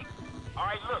sight. All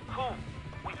right, look, cool.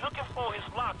 We looking for his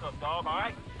lockup, dog, all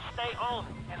right? Stay on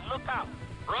it and look out.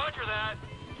 Roger that.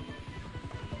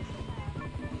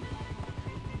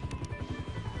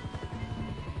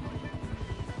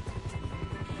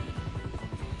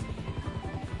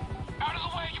 Out of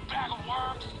the way, you bag of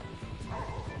worms!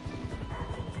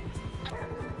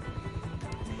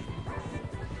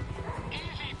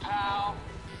 Easy, pal.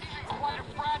 He's in quite a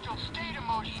fragile state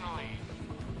emotionally.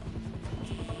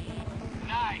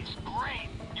 Nice, great.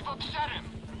 You've upset him.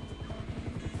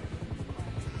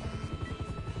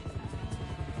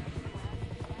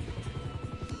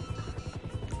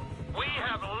 We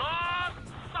have lost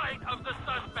sight of the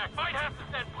suspect. Might have to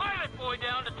send Pilot Boy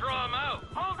down to draw him out.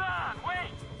 Hold on,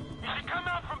 wait. He should come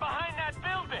out from behind that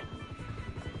building.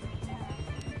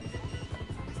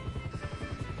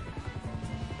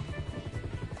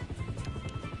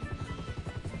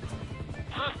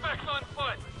 Suspect's on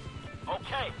foot.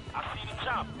 Okay, I see the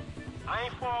chopper. I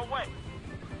ain't far away.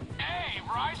 Hey,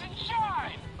 rise and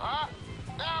shine! Huh?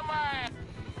 Now, man!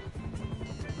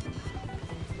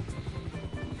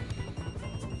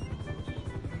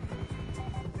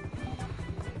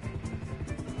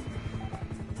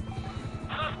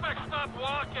 Suspect stopped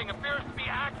walking. Appears to be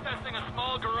accessing a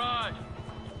small garage.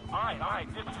 All right,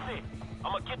 this is it.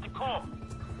 I'm gonna get the call.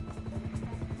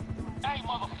 Hey,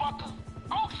 motherfucker!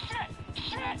 Oh,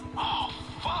 shit! Oh,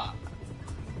 fuck!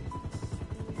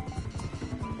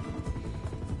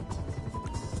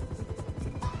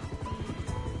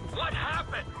 What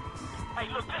happened? Hey,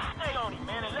 look, just stay on him,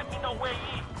 man, and let me know where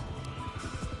he is.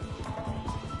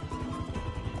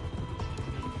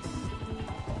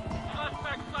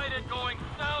 Suspect sighted going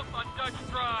south on Dutch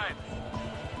Drive.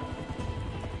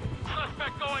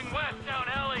 Suspect going west down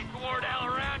alley toward El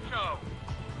Rancho.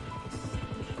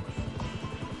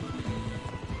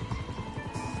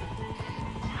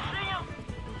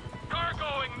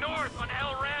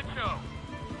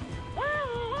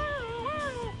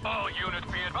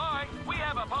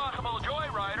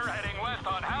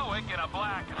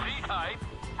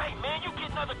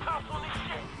 other cops on this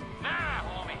shit? Nah,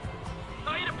 homie.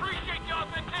 So you'd appreciate the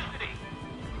authenticity.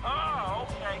 Oh,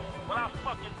 okay. Well, I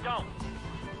fucking don't.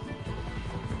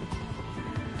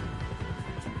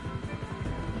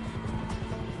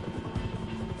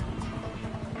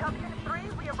 Compton 3,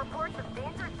 we have reports of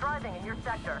dangerous driving in your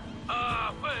sector.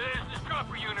 This is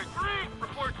Chopper Unit 3.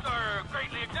 Reports are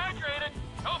greatly exaggerated.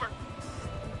 Over.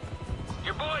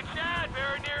 Your boy Chad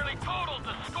very nearly totaled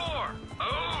the score.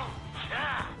 Oh,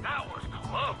 Chad, that was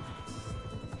close.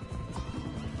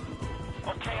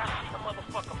 Okay, I see the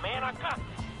motherfucker, man. I got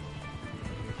this.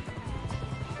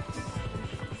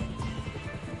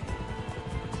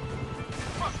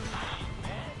 Fuck this shit,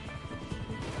 man.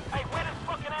 Hey, where this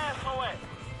fucking asshole at?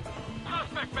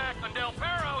 Suspect back on Del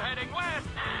Perro, heading west.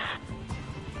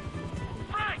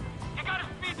 Frank, you gotta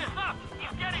speed this up.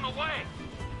 He's getting away.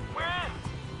 Where is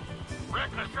he?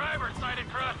 Reckless driver sighted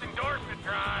crossing Dorset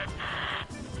Drive.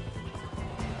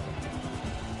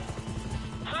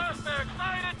 Suspect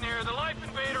sighted near the Life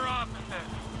Invader offices.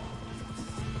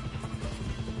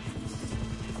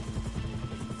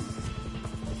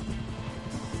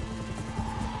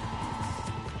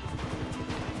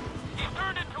 He's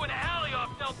turned into an alley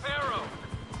off Del Perro.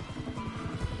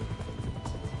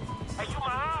 Hey, you my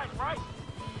eyes, right?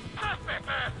 Suspect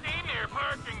last seen near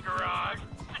parking garage.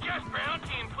 Suggest ground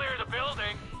team clear the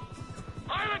building.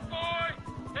 Pilot boy,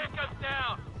 take us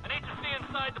down. I need to see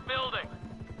inside the building.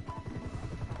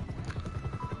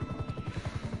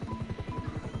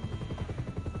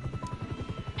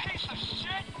 Piece of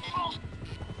shit! Most...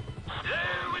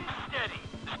 Slow and steady.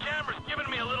 This camera's giving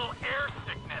me a little air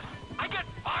sickness. I get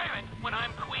violent when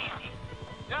I'm queasy.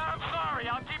 Yeah, I'm sorry.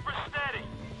 I'll keep her steady.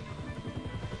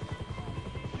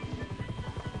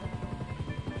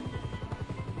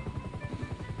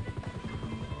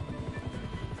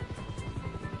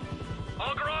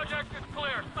 All garage exits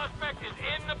clear. Suspect is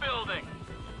in the building.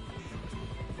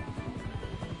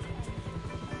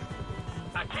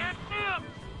 I can't see him.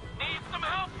 Need some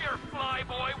help here,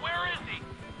 flyboy. Where is he?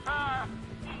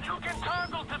 You can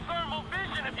toggle to thermal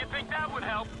vision if you think that would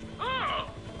help. Oh!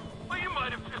 Well, you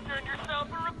might have just earned yourself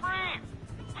a reprieve.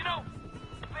 You know,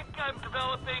 I think I'm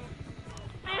developing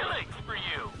feelings for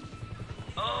you.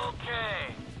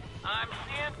 Okay. I'm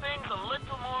seeing things a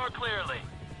little more clearly.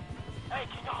 Hey,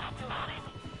 can y'all still see me?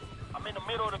 I'm in the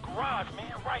middle of the garage,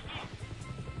 man, right here.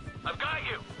 I've got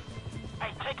you.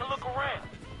 Hey, take a look around.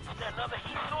 Is there another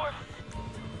heat source?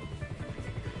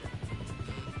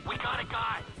 We got a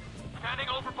guy. Standing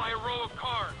over by a row of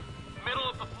cars. Middle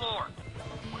of the floor.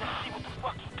 Well, let's see what the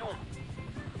fuck he's doing.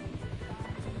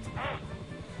 Hey,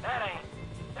 that ain't...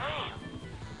 Damn.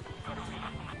 You're the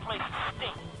reason these places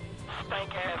stink.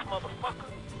 Stank-ass motherfucker.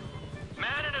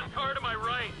 Man in his car to my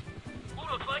right.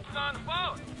 Ooh, looks like he's on the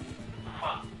phone.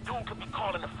 Fuck, dude could be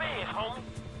calling the feds, homie.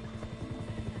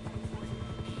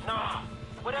 Nah,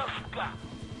 what else you got?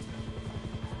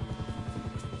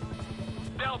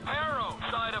 Del Perro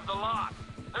side of the lot.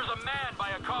 There's a man by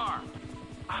a car.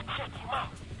 I'll check him out.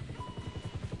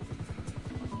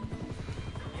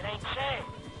 It ain't Chad.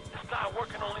 This guy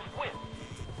working on his whip.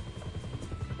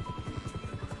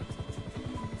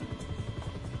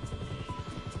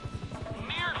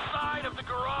 Near side of the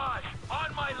garage.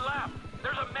 On my left.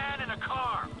 There's a man in a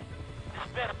car. This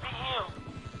better be him.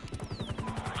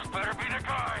 This better be the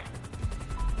guy.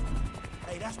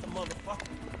 Hey, that's the motherfucker.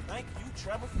 Thank you,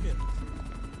 Trevor Phillips.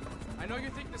 I know you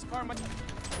think this car might...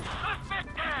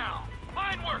 Suspect down!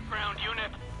 Fine work, ground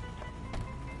unit.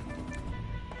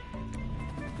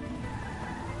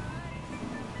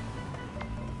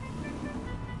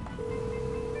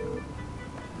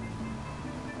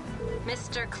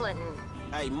 Mr. Clinton.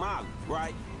 Hey, Molly,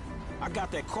 right? I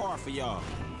got that car for y'all.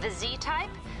 The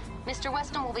Z-Type? Mr.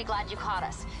 Weston will be glad you caught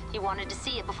us. He wanted to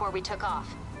see it before we took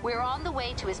off. We're on the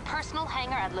way to his personal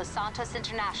hangar at Los Santos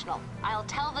International. I'll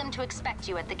tell them to expect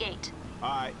you at the gate. All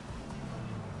right.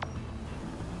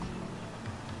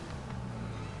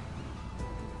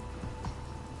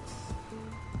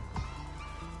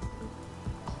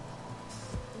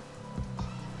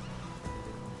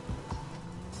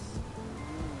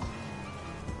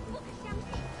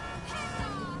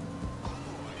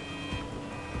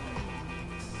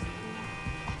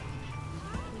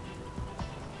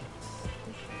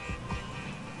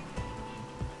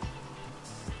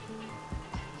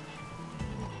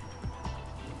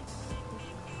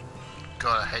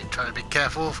 God, I hate trying to be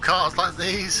careful with cars like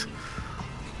these.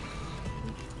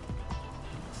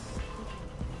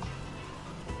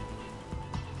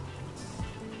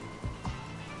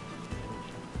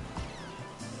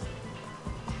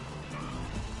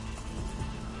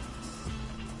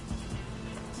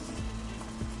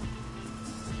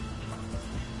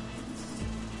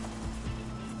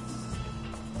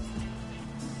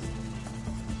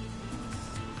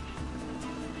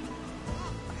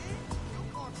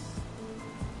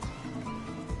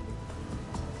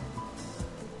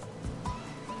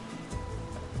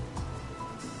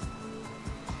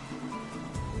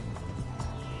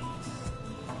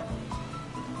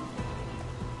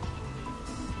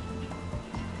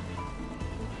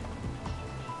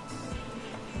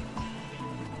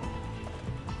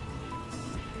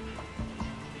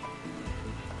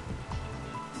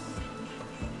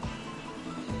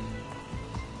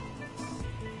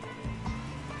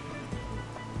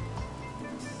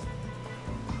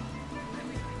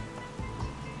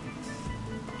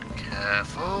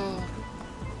 Careful.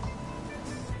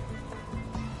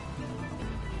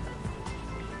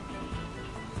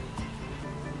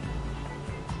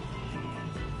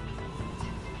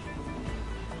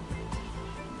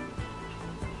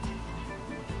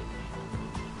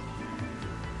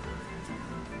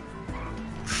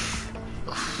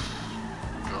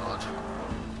 God.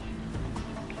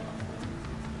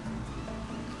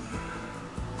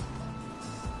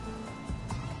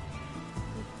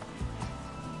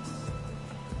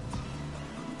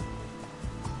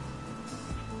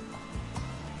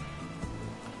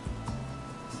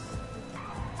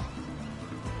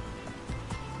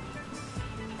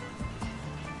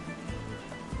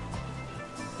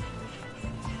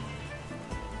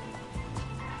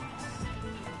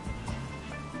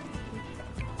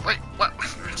 Wait, what?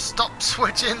 Stop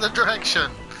switching the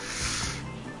direction.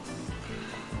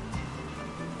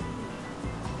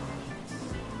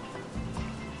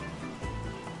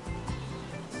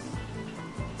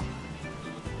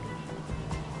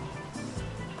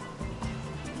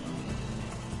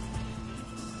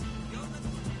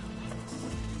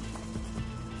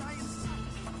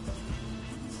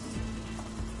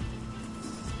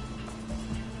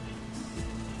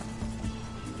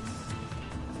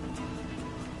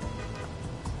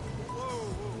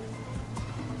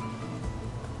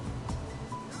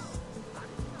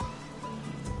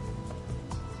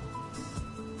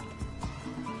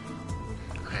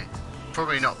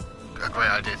 Probably not a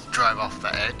great idea to drive off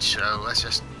that edge, so let's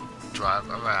just drive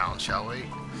around, shall we?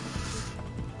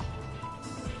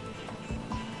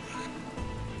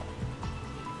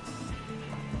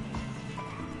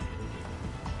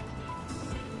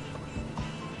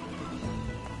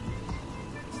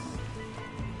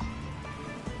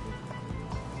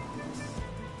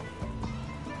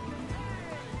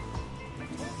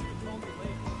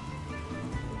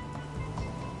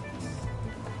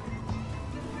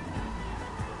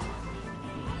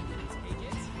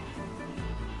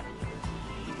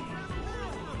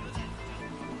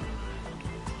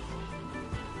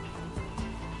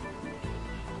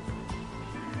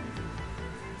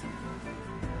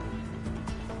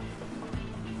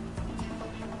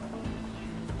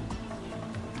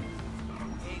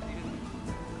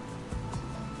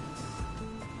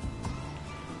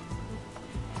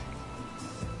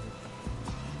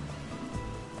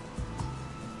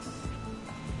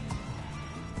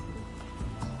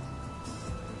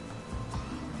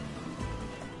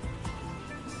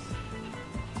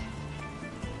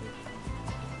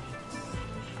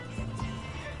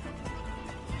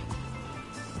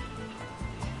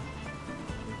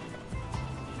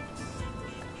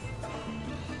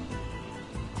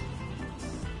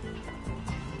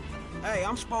 Hey,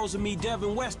 I'm supposed to meet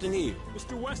Devin Weston here.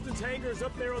 Mr. Weston's hangar is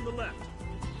up there on the left.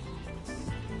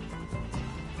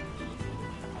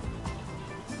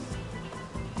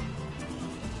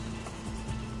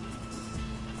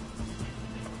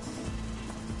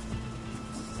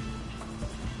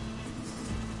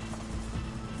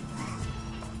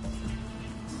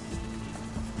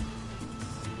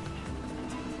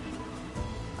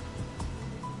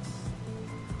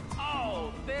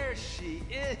 Oh, there she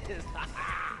is.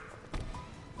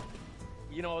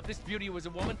 You know, if this beauty was a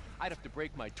woman, I'd have to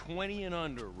break my 20 and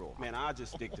under rule. Man, I'll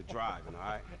just stick to driving, all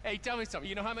right? Hey, tell me something.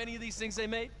 You know how many of these things they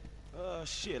made?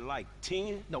 Shit, like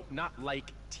 10? No, not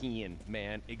like 10,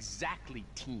 man. Exactly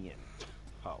 10.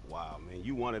 Oh, wow, man.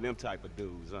 You one of them type of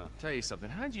dudes, huh? Tell you something.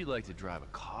 How'd you like to drive a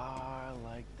car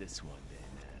like this one, then,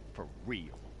 man? For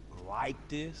real. Like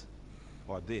this?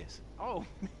 Or this? Oh,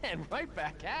 man, right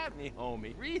back at me,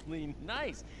 homie. Really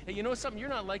nice. Hey, you know something? You're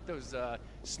not like those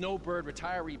snowbird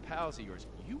retiree pals of yours.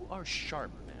 You are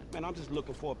sharp, man. Man, I'm just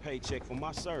looking for a paycheck for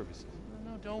my services.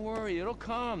 No, don't worry. It'll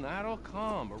come. That'll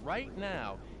come. But right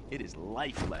now, it is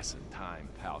life lesson time,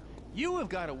 pal. You have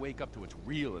got to wake up to what's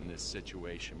real in this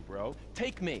situation, bro.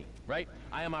 Take me, right?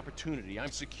 I am opportunity.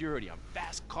 I'm security. I'm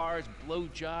fast cars, blow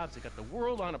jobs. I got the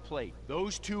world on a plate.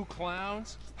 Those two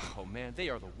clowns, oh man, they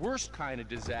are the worst kind of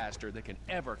disaster that can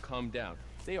ever come down.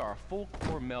 They are a full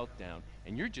core meltdown,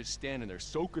 and you're just standing there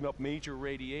soaking up major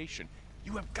radiation.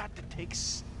 You have got to take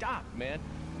stock, man.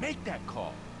 Make that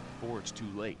call before it's too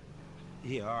late.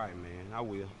 Yeah, all right, man. I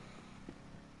will.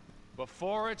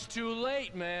 Before it's too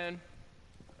late, man.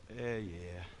 Yeah.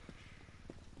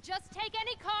 Just take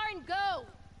any car and go.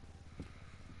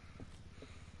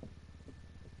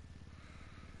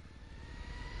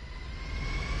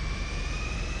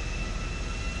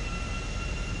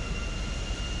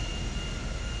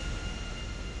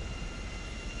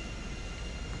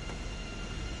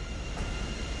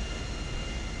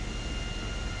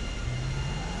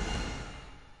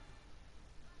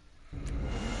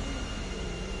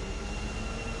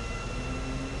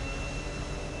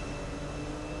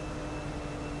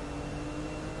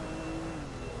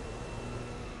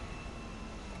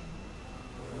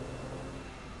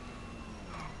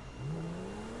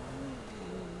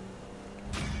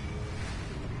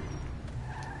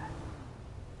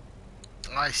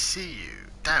 I see you.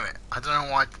 Damn it! I don't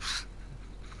know why.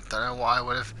 Don't know what I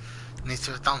would have need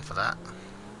to have done for that.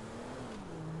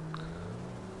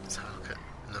 Let's have a look at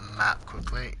the map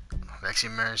quickly. I've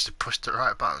actually managed to push the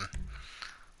right button.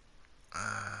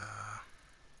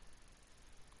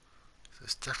 So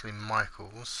it's definitely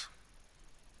Michael's.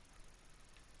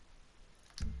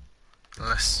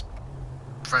 Unless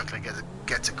Franklin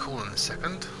gets a call in a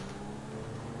second.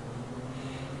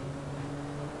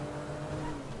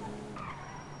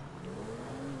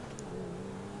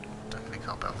 Definitely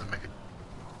can't be able to make a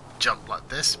jump like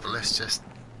this, but let's just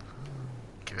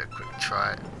give it a quick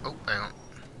try. Oh, hang on.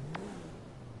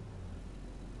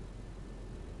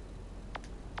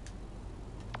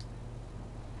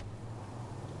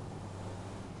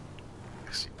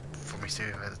 For me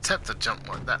to attempt a jump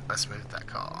like that, let's move that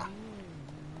car.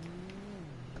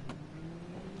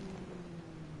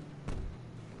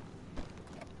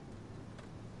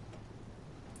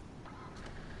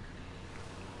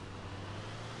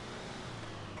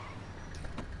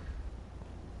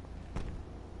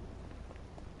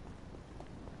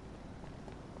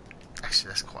 Actually,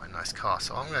 that's quite a nice car,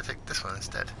 so I'm going to take this one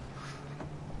instead.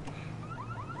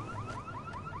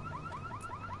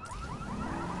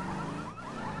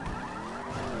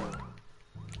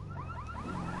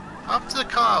 Up to the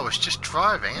car I was just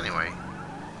driving anyway.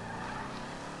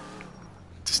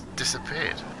 Just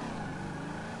disappeared.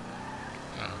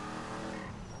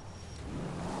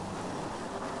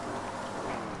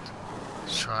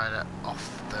 Try that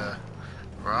off the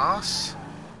grass.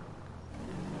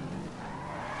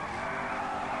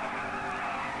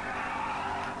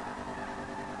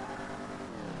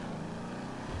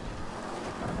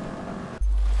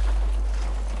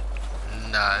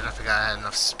 No, I don't think I had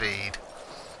enough speed.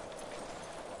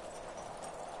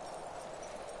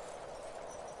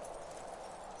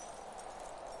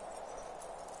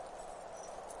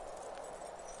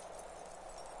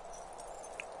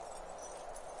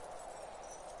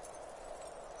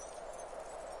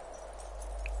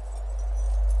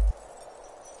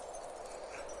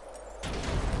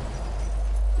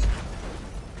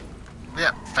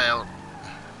 Yep, failed.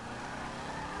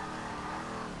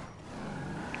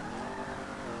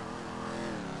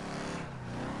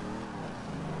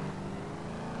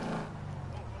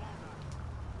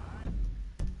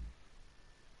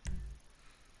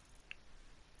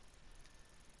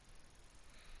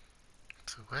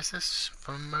 So where's this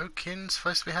promotion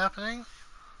supposed to be happening?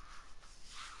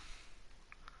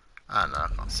 Ah, no, I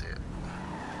can't see it.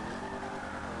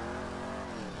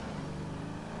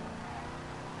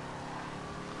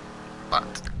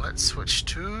 But let's switch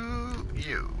to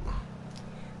you.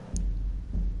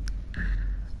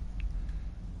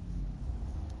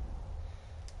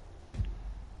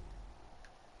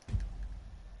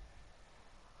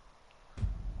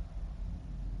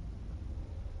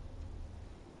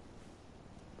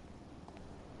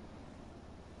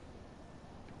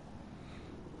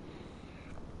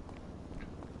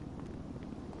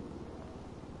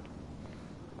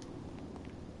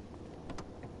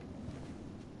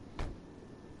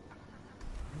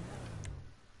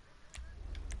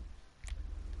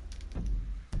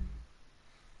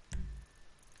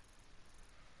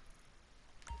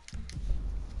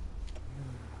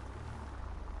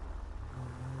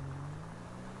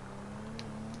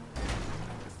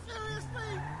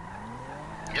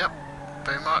 Yep,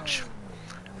 pretty much.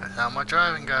 That's how my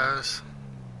driving goes.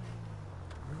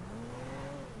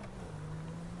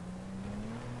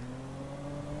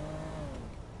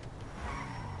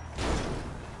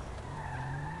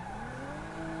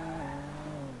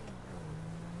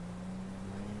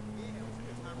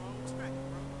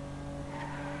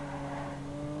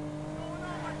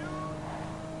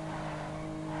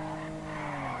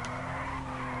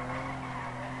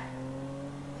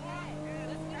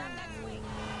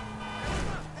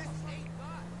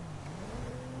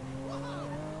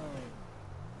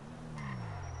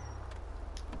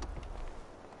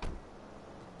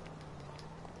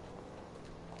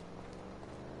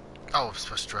 Oh, I'm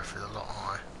supposed to drive through the lot,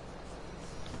 aren't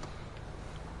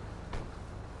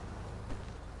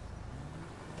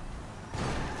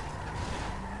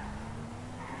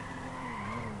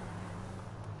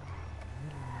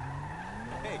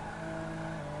I? Hey.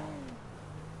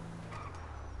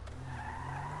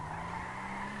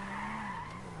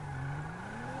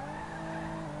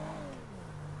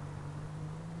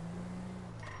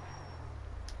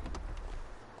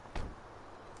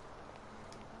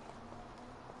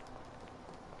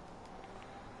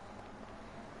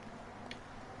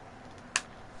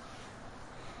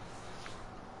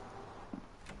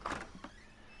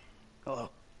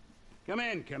 Hello. Come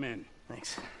in, come in.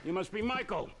 Thanks. You must be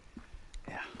Michael.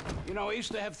 Yeah. You know, I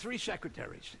used to have 3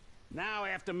 secretaries. Now I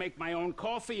have to make my own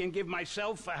coffee and give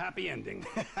myself a happy ending.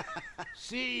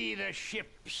 See, the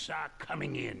ships are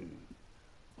coming in,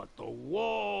 but the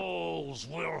walls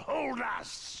will hold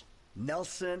us.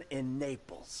 Nelson in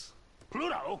Naples.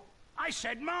 Pluto? I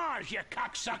said Mars, you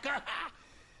cocksucker!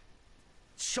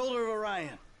 Shoulder of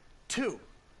Orion. 2.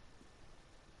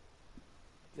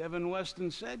 Devin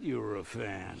Weston said you were a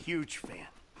fan. Huge fan.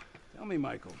 Tell me,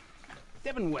 Michael,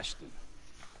 Devin Weston,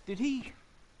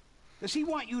 does he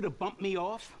want you to bump me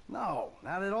off? No,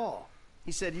 not at all.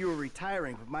 He said you were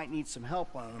retiring but might need some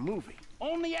help on a movie.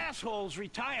 Only assholes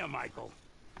retire, Michael.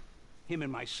 Him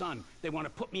and my son, they want to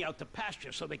put me out to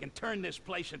pasture so they can turn this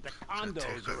place into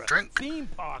condos or a theme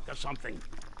park or something.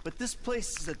 But this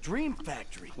place is a dream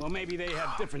factory. Well, maybe they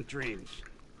have different dreams.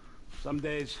 Some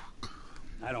days,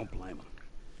 I don't blame them.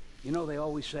 You know, they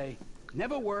always say,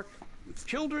 never work with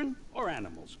children or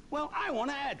animals. Well, I want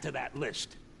to add to that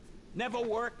list. Never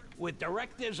work with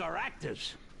directors or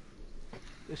actors.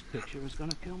 This picture is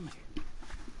gonna kill me.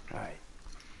 All right.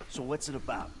 So what's it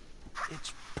about?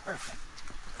 It's perfect.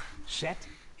 Set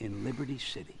in Liberty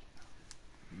City.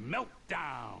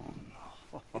 Meltdown.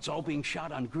 It's all being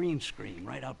shot on green screen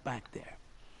right out back there.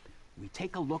 We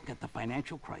take a look at the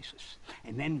financial crisis,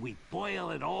 and then we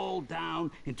boil it all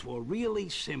down into a really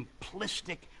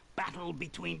simplistic battle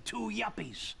between 2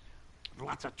 yuppies.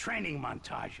 Lots of training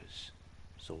montages.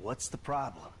 So what's the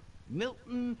problem?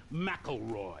 Milton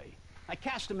McElroy. I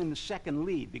cast him in the second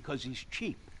lead because he's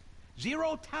cheap.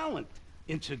 0 talent,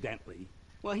 incidentally.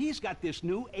 Well, he's got this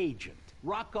new agent,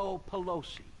 Rocco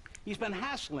Pelosi. He's been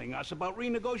hassling us about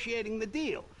renegotiating the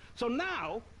deal. So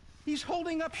now, he's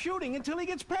holding up shooting until he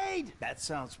gets paid. That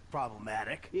sounds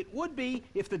problematic. It would be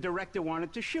if the director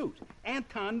wanted to shoot.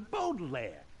 Anton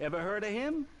Baudelaire. Ever heard of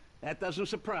him? That doesn't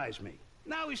surprise me.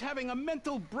 Now he's having a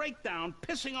mental breakdown,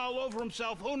 pissing all over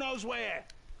himself who knows where.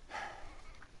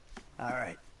 All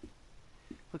right.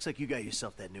 Looks like you got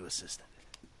yourself that new assistant.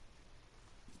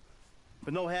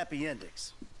 But no happy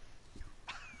endings.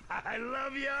 I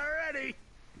love you already.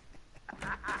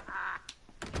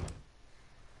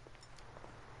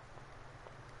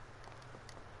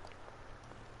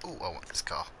 Oh, I want this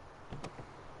car.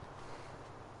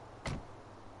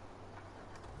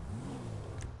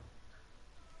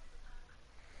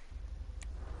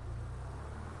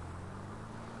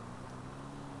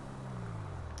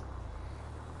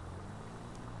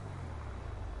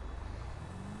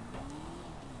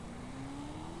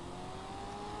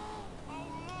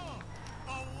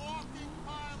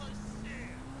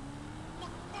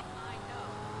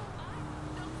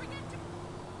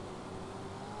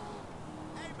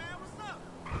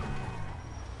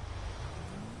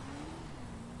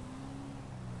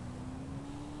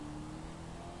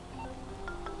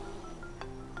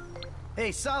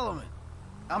 Hey, Solomon.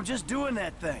 I'm just doing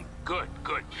that thing. Good,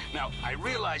 good. Now, I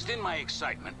realized in my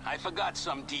excitement, I forgot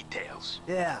some details.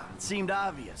 Yeah, it seemed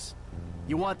obvious.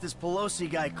 You want this Pelosi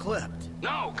guy clipped.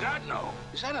 No, God, no.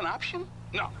 Is that an option?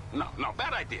 No.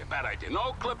 Bad idea, bad idea.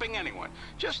 No clipping anyone.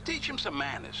 Just teach him some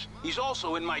manners. He's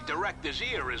also in my director's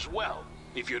ear as well,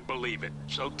 if you'd believe it.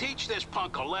 So teach this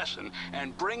punk a lesson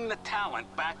and bring the talent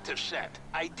back to set.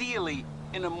 Ideally,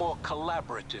 in a more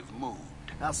collaborative mood.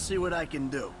 I'll see what I can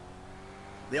do.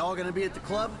 They all gonna be at the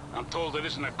club? I'm told it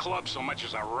isn't a club so much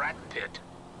as a rat pit.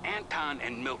 Anton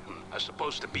and Milton are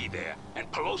supposed to be there,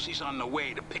 and Pelosi's on the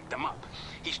way to pick them up.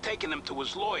 He's taking them to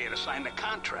his lawyer to sign the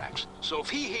contracts. So if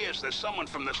he hears there's someone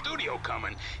from the studio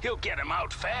coming, he'll get him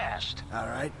out fast. All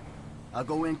right. I'll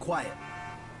go in quiet.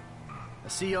 I'll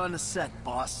see you on the set,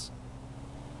 boss.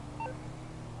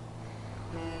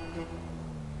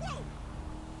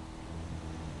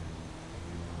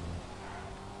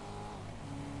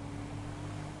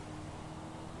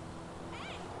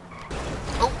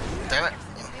 Damn it.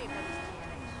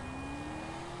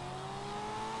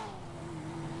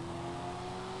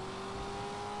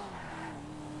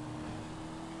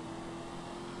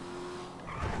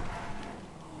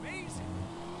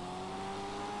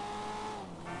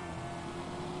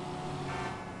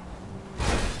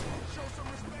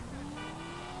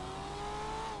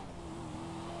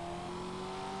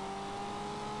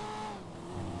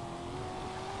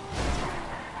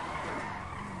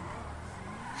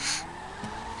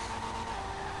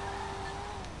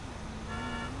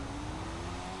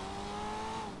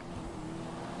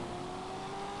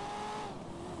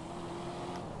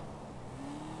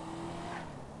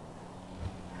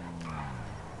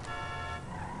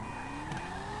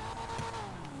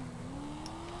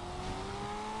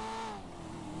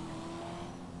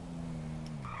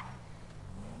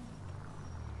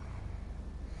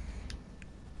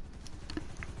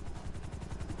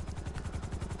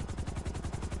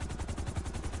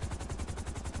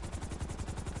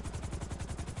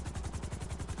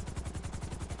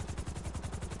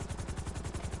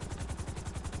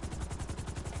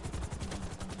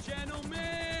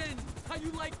 How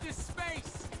you like this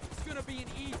space? It's gonna be an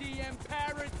EDM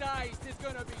paradise. There's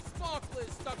gonna be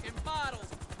sparklers stuck in bottles,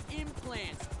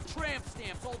 implants, tramp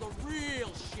stamps, all the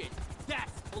real shit.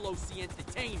 That's Pelosi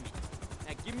Entertainment.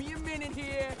 Now give me a minute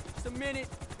here, just a minute.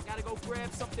 Gotta go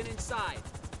grab something inside.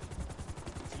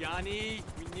 Johnny,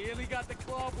 we nearly got the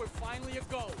club. We're finally a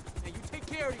go. Now you take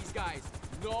care of these guys.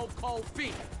 No cold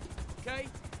feet. Okay?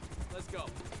 Let's go.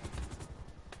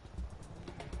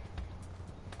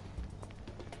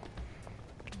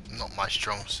 Not my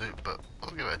strong suit, but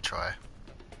we'll give it a try.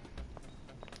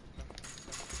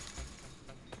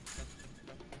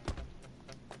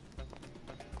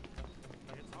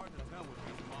 It's hard to tell with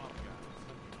these mob guys.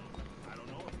 I don't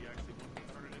know if he actually wants to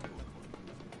turn it into a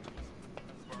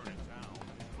burning town,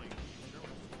 inflate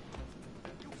insurance.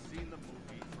 You've seen the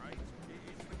movies, right?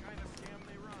 It's the kind of scam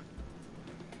they run.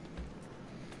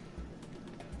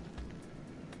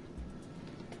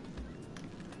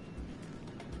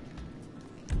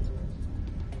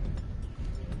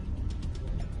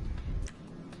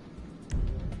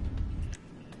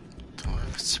 Do I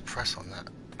have to suppress on that?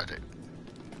 I do.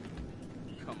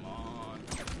 Come on.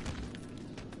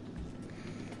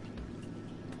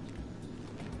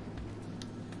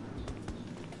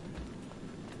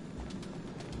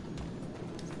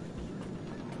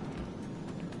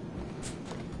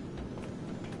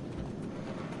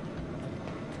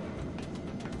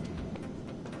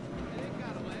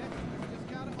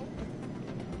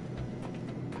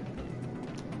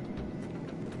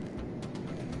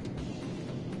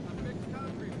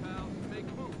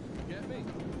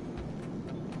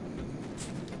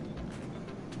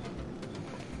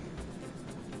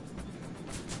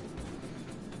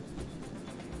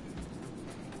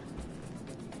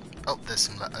 Oh, there's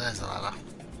a ladder.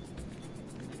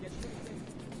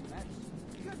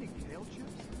 You got any kale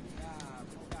chips?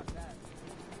 What about that?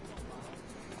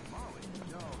 Molly?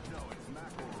 No, it's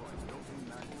McElroy. You don't mean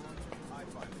McElroy? I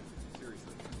find it.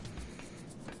 Seriously.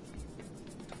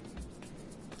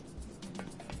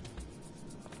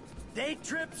 Day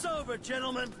trip's over,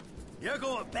 gentlemen. You're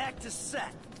going back to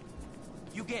set.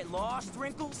 You get lost,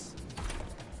 Wrinkles?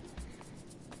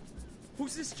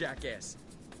 Who's this jackass?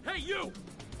 Hey, you!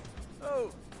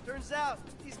 Oh, turns out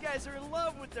these guys are in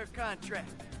love with their contract.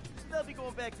 They'll be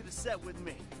going back to the set with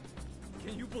me.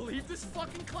 Can you believe this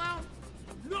fucking clown?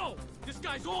 No! This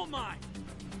guy's all mine!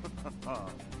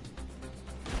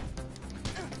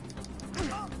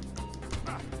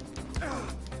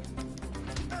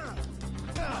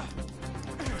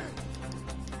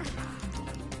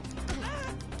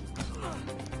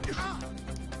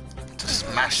 Just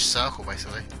smash circle,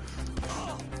 basically.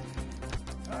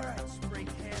 All right,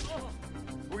 Springhead.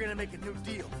 We're gonna make a new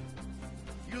deal.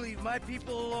 You leave my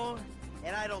people alone,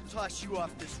 and I don't toss you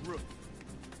off this roof.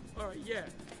 All right, yeah.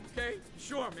 Okay?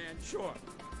 Sure, man, sure.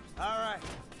 All right.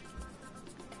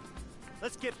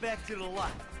 Let's get back to the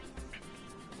lot.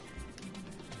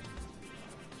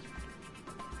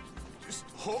 Just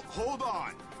hold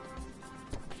on.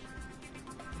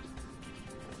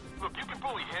 Look, you can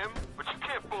bully him, but you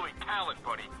can't bully talent,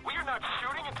 buddy. We are not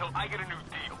shooting until I get a new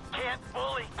deal. Can't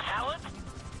bully talent?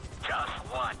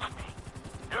 Just watch me.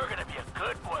 You're gonna be a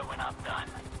good boy when I'm done.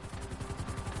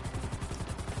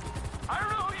 I don't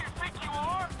know who you think you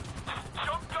are. Just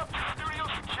jumped up to studio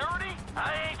security?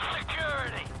 I ain't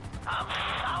security. I'm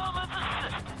Solomon's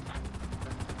assistant.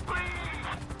 Please.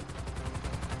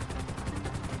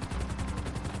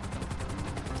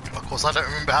 Of course, I don't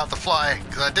remember how to fly,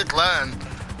 because I did learn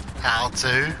how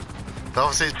to, but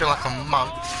obviously it's been like a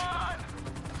month.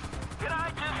 Can I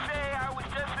just say I was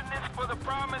just in this for the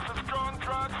promise of strong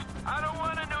drugs? I don't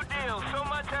want a new deal. So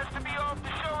much has to be off the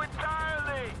show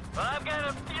entirely. Well, I've got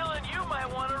a feeling you might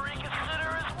want to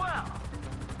reconsider as well.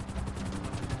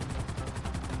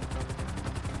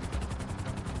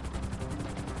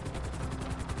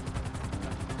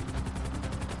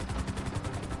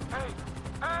 Hey!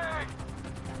 Hey!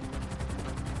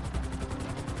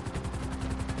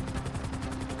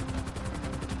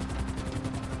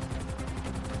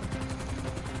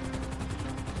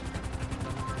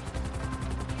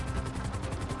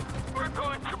 We're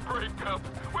going to break up.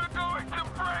 We're going to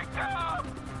break up.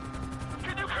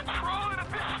 Can you control it at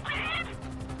this speed?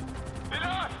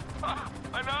 Enough!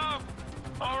 Enough!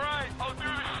 All right, I'll do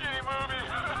the shitty movie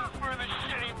for the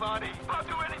shitty money. I'll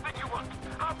do anything you want.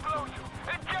 I'll blow you.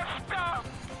 And just stop!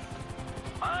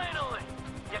 Finally,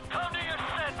 you come to your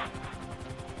senses.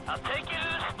 I'll take you to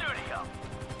the studio.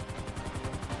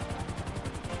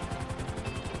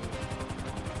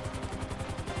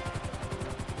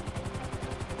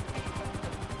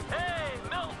 Hey,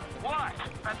 Milton. What?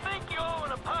 I think you owe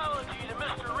an apology to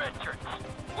Mr. Richards.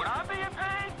 Would I be in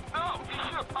pain? No, he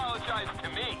should apologize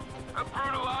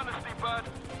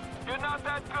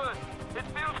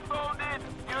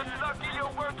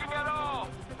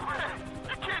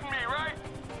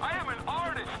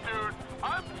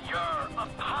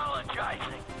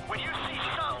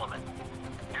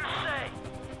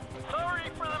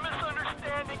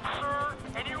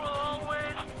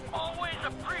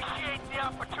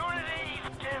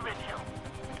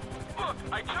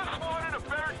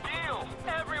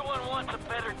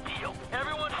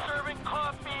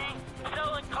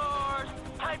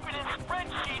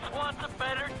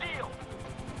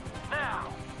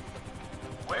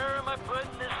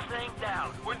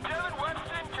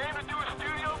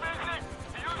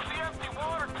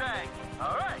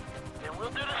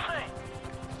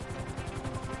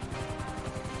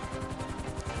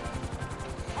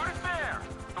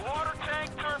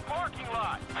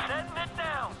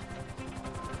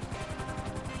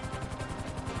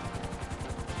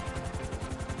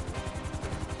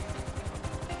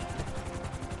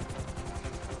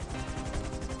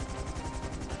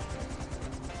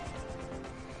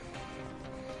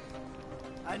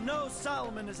know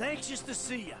Solomon is anxious to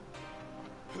see you.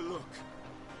 Look,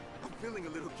 I'm feeling a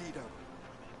little keyed up.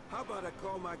 How about I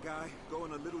call my guy, go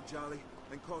on a little jolly,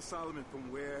 and call Solomon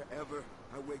from wherever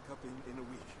I wake up in a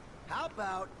week? How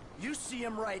about you see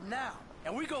him right now,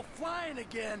 and we go flying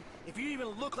again if you even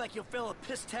look like you'll fail a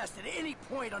piss test at any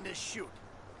point on this shoot.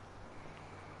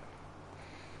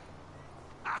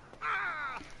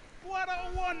 What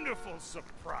a wonderful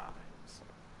surprise.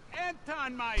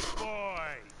 Anton, my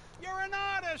boy, you're an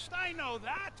artist, I know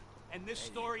that. And this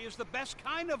story is the best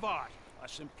kind of art. A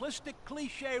simplistic,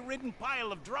 cliche-ridden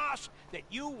pile of dross that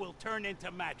you will turn into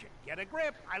magic. Get a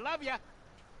grip, I love ya.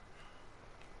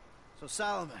 So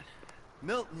Solomon,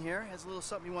 Milton here has a little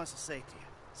something he wants to say to you.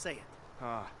 Say it.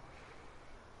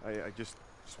 I just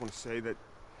want to say that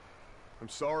I'm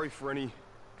sorry for any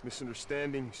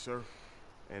misunderstanding, sir.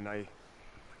 And I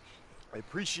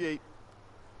appreciate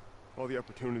all the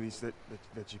opportunities that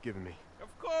you've given me.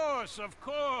 Of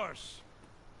course.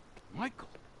 Michael,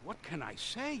 what can I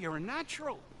say? You're a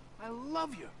natural. I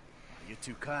love you. You're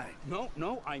too kind.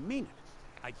 No, I mean it.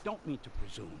 I don't mean to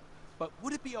presume. But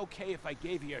would it be okay if I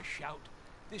gave you a shout?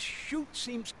 This shoot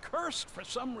seems cursed for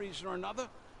some reason or another.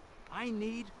 I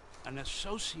need an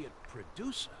associate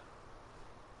producer.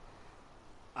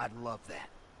 I'd love that.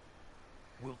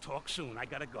 We'll talk soon. I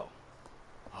gotta go.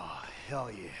 Oh, hell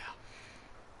yeah.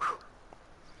 Whew.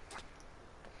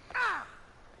 Ah!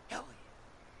 Hell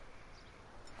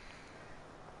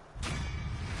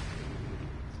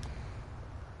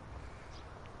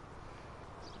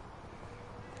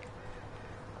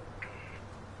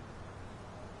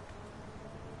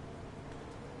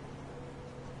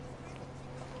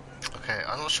Okay,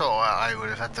 I'm not sure what I would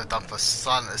have had to have done for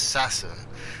Silent Assassin,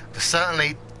 but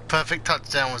certainly Perfect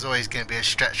Touchdown was always going to be a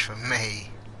stretch for me.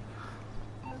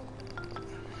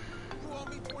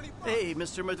 Hey,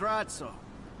 Mr. Madrazo.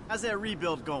 How's that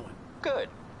rebuild going? Good.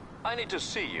 I need to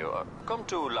see you. Come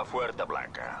to La Fuerza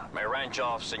Blanca, my ranch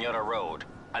off Senora Road,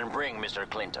 and bring Mr.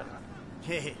 Clinton.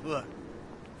 Hey, look.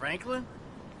 Franklin?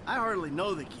 I hardly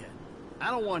know the kid. I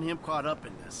don't want him caught up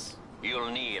in this. You'll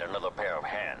need another pair of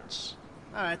hands.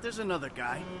 All right, there's another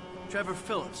guy. Trevor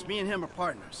Phillips. Me and him are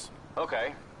partners.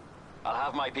 Okay. I'll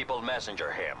have my people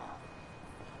messenger him.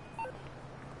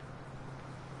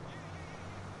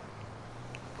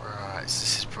 Right, so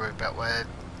this is probably about where...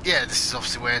 Yeah, this is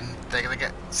obviously when they're going to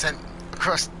get sent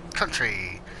across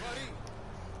country.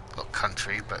 Not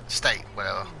country, but state,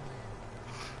 whatever.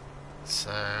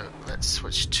 So, let's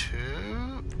switch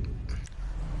to...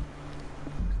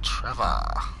 Trevor.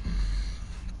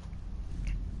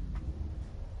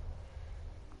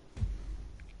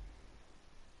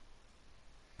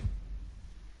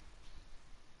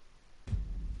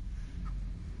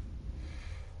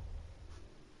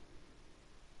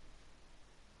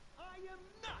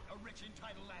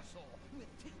 Entitled asshole with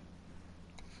teeth.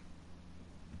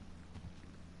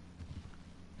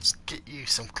 Let's get you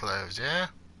some clothes, yeah?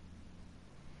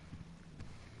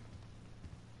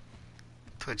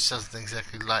 Twitch doesn't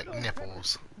exactly like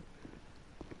nipples.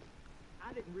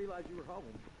 I didn't realize you were home.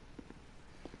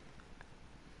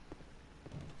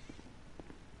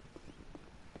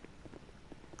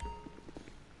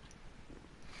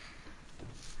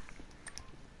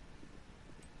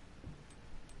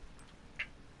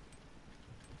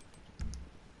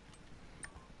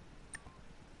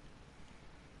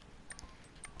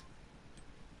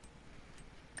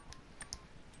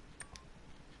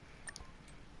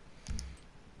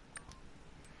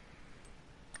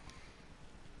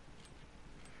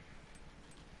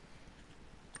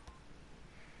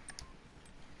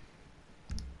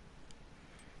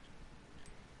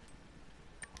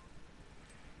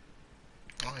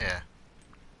 Oh yeah.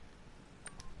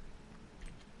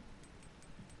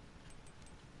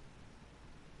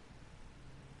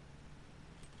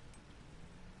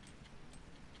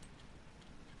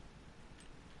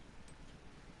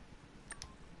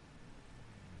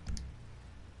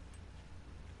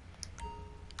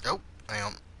 Oh, hang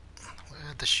on. Where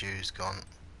have the shoes gone?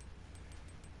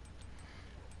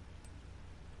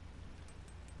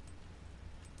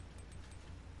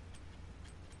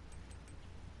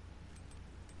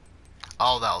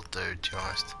 Oh, that'll do, to be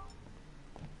honest.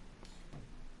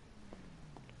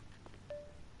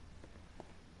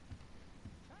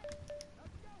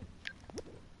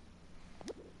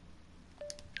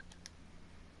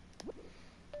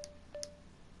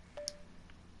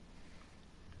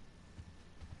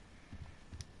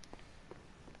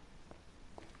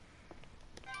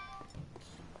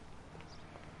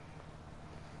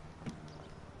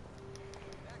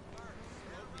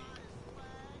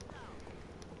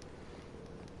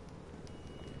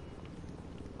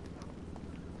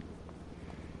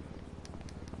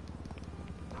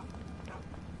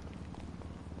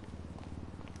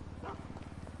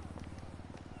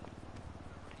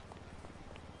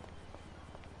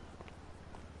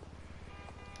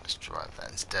 Let's drive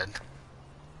that instead.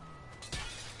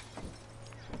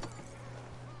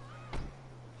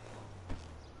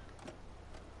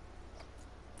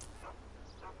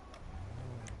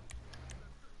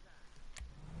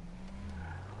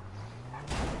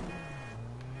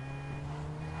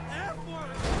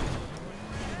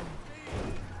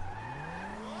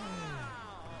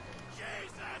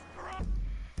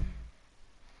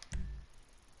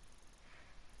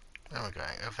 Now we're going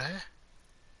over here.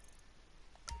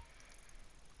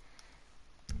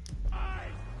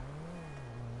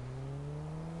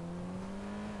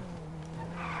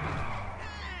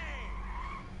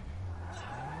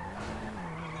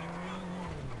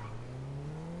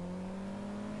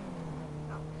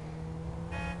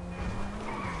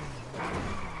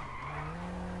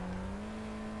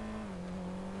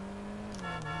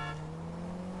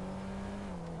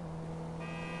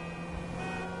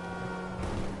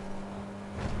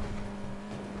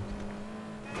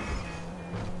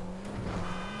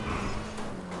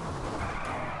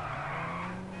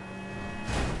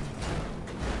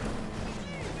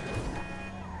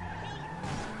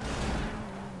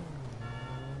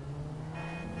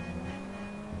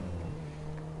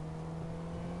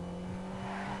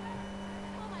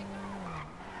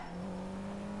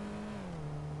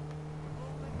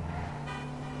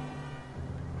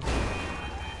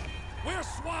 We're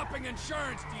swapping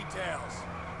insurance details.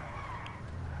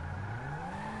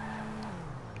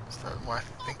 Is that what I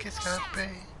think it's gonna be?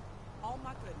 Oh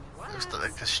my goodness. Looks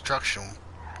like construction.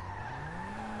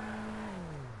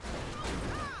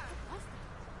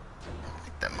 I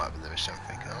think that might be the mission I'm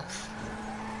thinking of.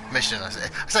 Mission, I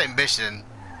say mission.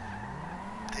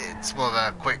 It's more of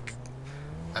a quick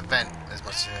event as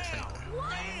much as I think.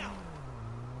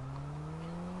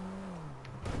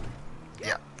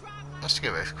 Yeah, let's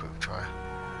give it a quick try.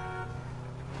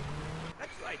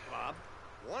 That's right, Bob.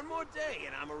 One more day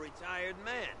and I'm a retired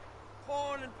man.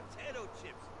 Corn and potato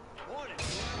chips. Morning,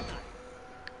 night.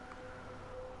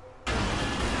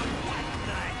 What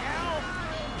the hell?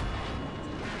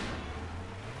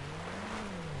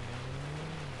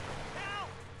 Help!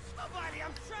 Somebody,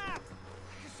 I'm trapped!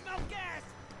 You smell gas!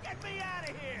 Get me out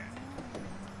of here!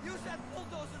 Use that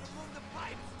bulldozer to move the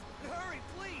pipes! And hurry,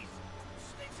 please!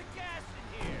 Stinks of gas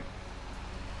in here!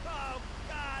 Oh,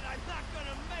 God, I'm not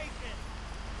gonna make it!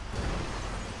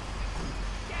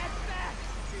 Get back!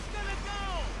 She's gonna go!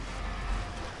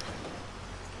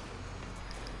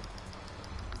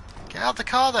 Get out the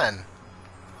car then.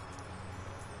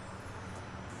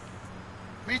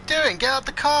 What are you doing? Get out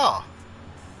the car!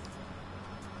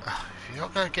 Ugh, if you're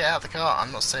not going to get out the car,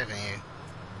 I'm not saving you.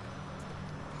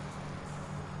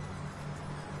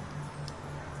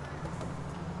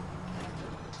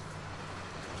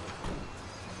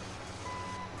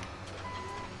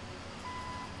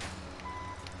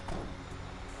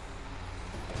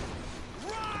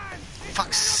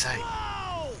 Fuck's sake.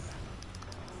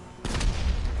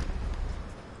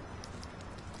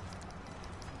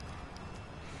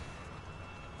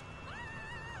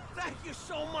 Thank you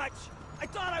so much! I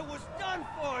thought I was done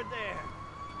for there!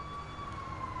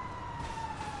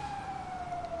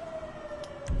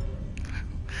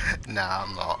 Nah,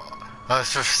 I'm not. I was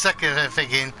for a second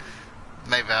thinking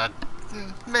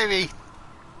maybe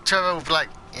Trevor will be like,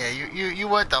 yeah, you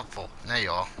were done for. Now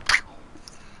you are.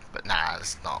 But nah,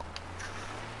 it's not.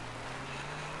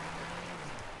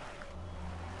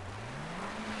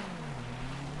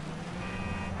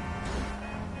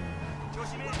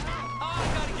 I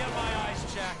gotta get my eyes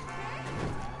checked.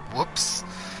 Whoops.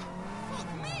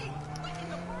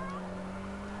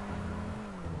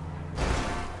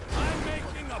 I'm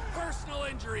making a personal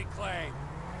injury claim.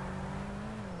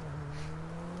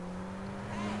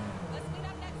 Let's meet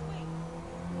up next week.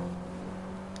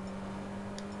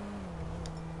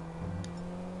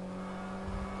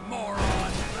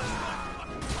 Moron.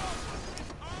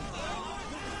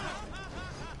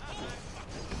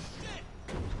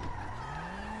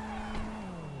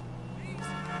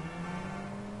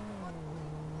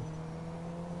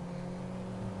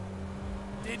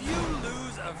 Did you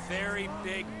lose a very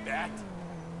big bet?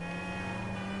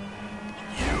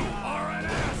 You are an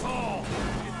asshole!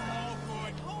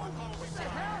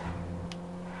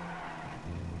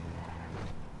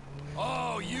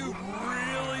 Oh, you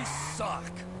really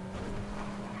suck.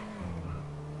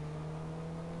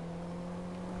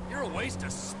 You're a waste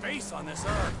of space on this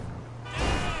earth.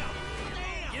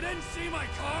 You didn't see my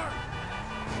car?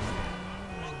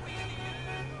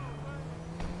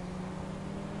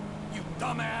 You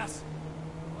dumbass!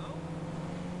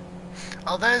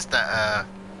 Oh, there's that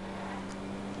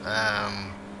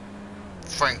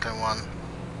Franklin one.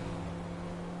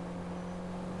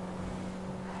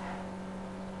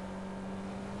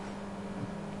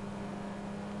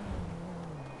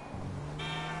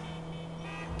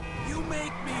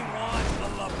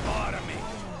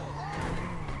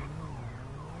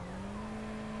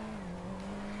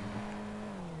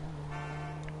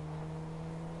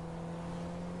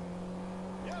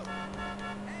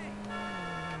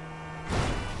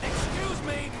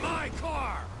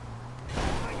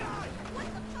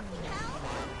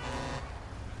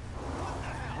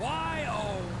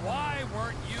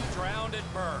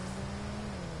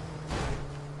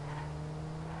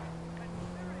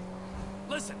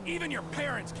 Listen, even your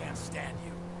parents can't stand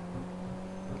you.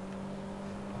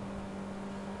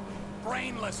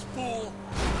 Brainless fool.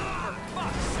 For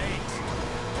fuck's sakes.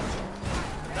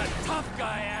 That tough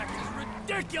guy act is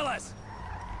ridiculous.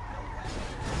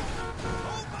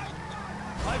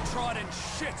 I've trod in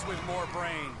shits with more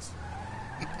brains.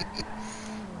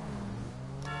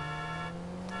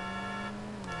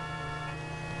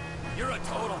 You're a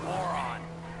total moron.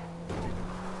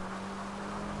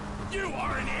 You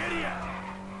are an idiot.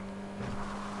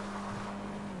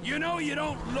 You know you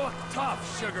don't look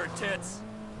tough, sugar tits.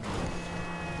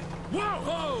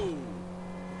 Whoa!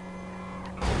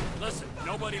 Listen,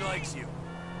 nobody likes you.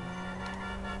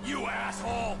 You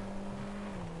asshole!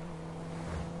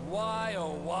 Why,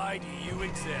 oh why do you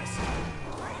exist?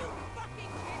 Are you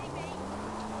fucking kidding me?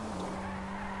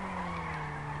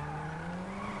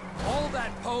 All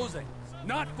that posing,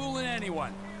 not fooling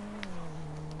anyone.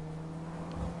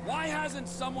 Why hasn't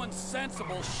someone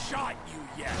sensible shot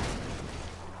you yet?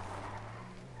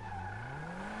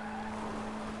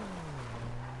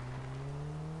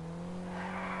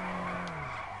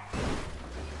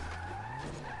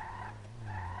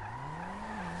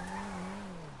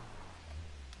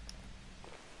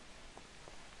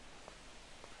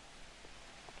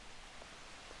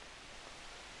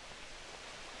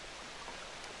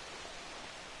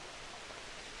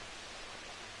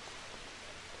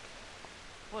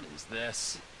 What is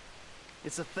this?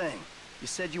 It's a thing. You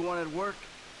said you wanted work?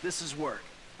 This is work.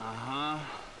 Uh-huh.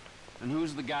 And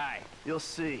who's the guy? You'll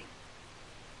see.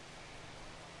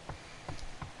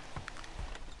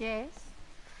 Yes?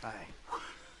 Hi.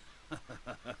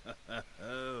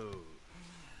 Oh.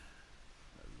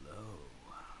 Hello.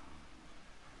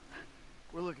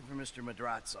 We're looking for Mr.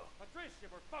 Madrazo. Patricia,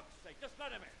 for fuck's sake, just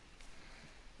let him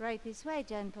in. Right this way,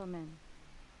 gentlemen.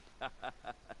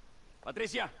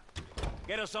 Patricia,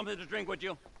 get us something to drink with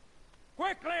you.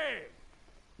 Quickly!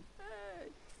 Hey,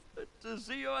 good to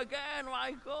see you again,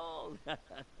 Michael.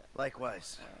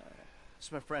 Likewise.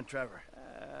 It's my friend Trevor.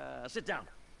 Sit down.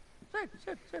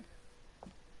 Sit.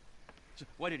 So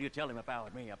what did you tell him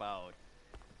about me, about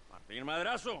Martin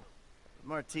Madrazo?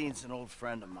 Martine's an old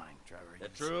friend of mine, Trevor. The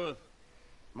truth.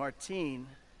 Martine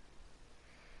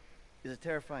is a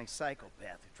terrifying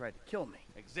psychopath who tried to kill me.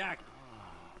 Exactly.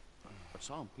 But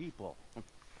some people,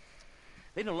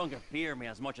 they no longer fear me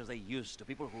as much as they used to.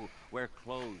 People who were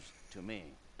close to me.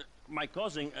 My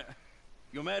cousin,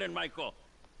 you met in Michael.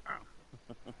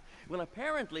 Well,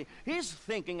 apparently, he's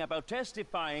thinking about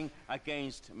testifying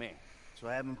against me. So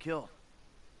I have him killed.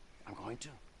 I'm going to.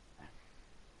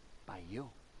 By you.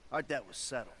 Our debt was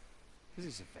settled. This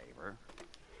is a favor.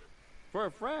 For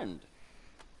a friend.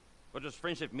 But does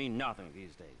friendship mean nothing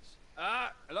these days?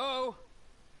 Hello?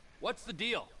 What's the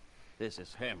deal? This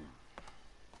is him.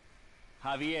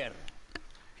 Javier.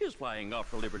 He's flying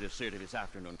off to Liberty City this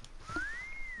afternoon.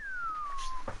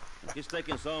 He's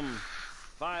taking some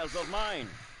files of mine.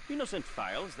 Innocent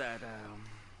files that,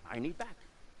 I need back.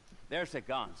 There's a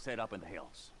gun set up in the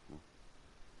hills.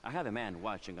 I have a man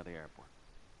watching at the airport.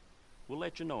 We'll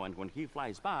let you know, and when he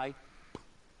flies by,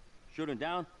 shoot him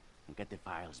down and get the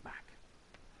files back.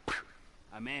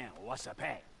 Man, what's up,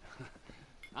 hey?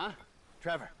 Huh?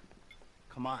 Trevor,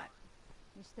 come on.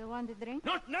 You still want the drink?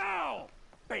 Not now!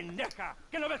 Pendeja!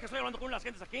 ¿Qué no ves que estoy hablando con las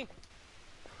gentes aquí?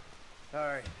 All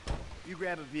right. You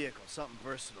grab a vehicle, something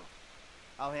versatile.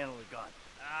 I'll handle the gun.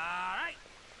 All right.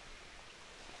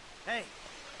 Hey,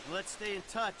 let's stay in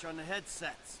touch on the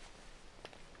headsets.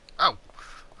 Oh,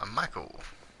 I'm Michael.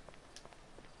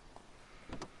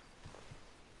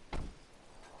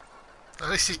 At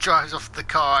least he drives off the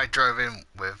car I drove in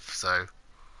with, so...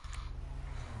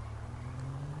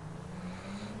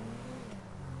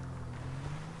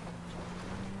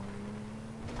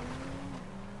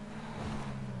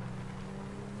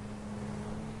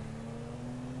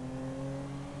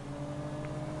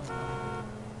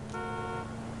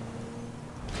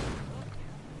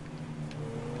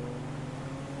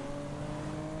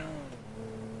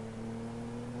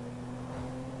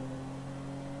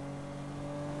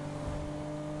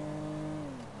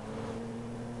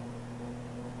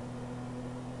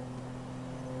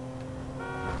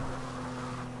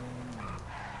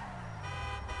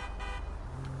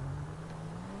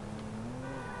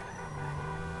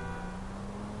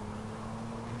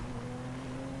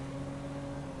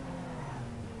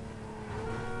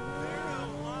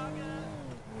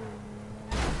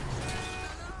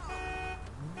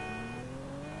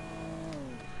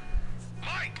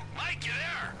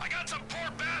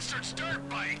 dirt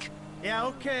bike. Yeah,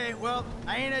 okay. Well,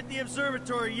 I ain't at the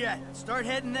observatory yet. Start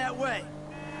heading that way.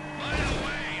 By the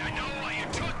way, I know why you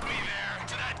took me there.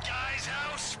 To that guy's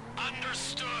house.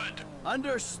 Understood.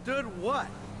 Understood what?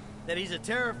 That he's a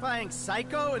terrifying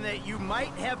psycho and that you might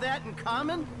have that in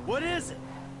common? What is it?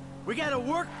 We gotta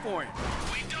work for him.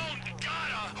 We don't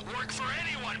gotta work for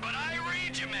anyone, but I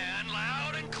read you, man,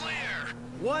 loud and clear.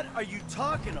 What are you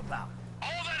talking about?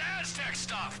 All that Aztec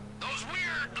stuff. Those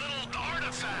weird little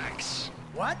artifacts.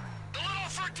 What? The little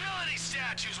fertility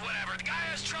statues, whatever. The guy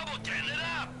has trouble getting it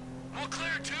up. We'll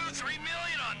clear 2-3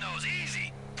 million on those,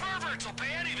 easy. Perverts will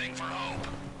pay anything for hope.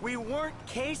 We weren't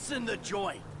casing the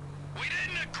joint. We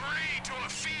didn't agree to a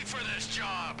fee for this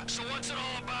job, so what's it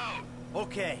all about?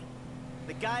 Okay,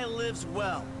 the guy lives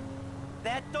well.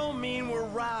 That don't mean we're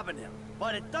robbing him,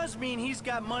 but it does mean he's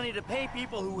got money to pay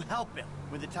people who help him.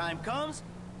 When the time comes,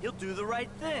 he'll do the right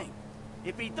thing.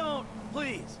 If he don't,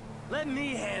 please, let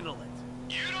me handle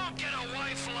it. You don't get a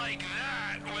wife like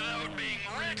that without being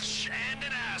rich and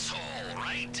an asshole,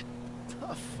 right?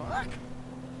 The fuck?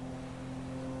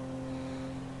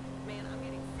 Man, I'm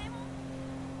getting same old...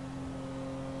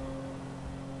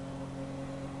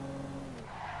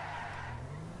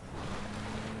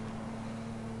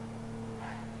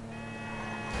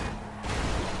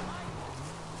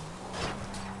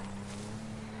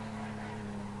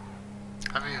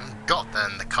 I haven't even got there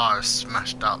and the car is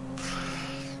smashed up.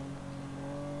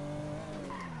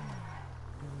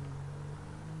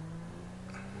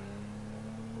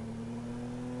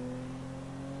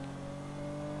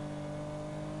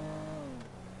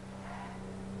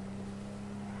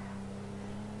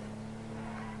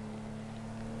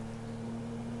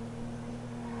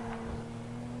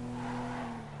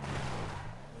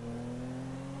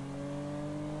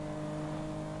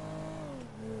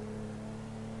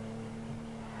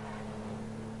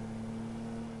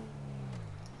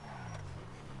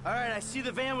 All right, I see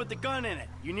the van with the gun in it.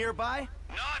 You nearby?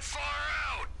 Not far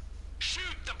out. Shoot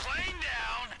the plane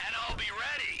down, and I'll be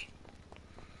ready.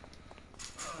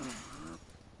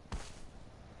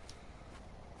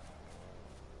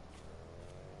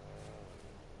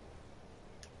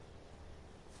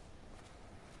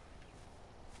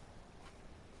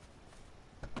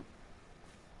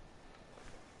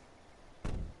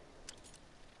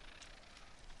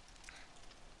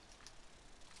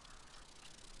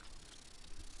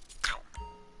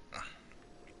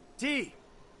 T,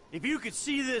 if you could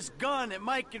see this gun, it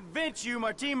might convince you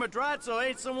Martin Madrazo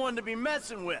ain't someone to be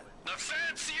messing with. The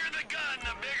fancier the gun,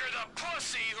 the bigger the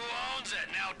pussy who owns it.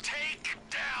 Now take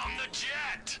down the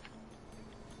jet.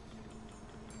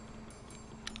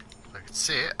 If I could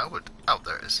see it, I would. Oh,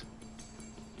 there it is.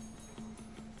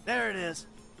 There it is.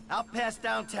 Out past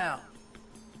downtown.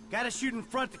 Gotta shoot in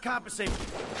front to compensate.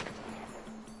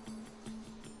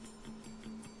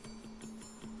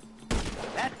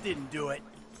 That didn't do it.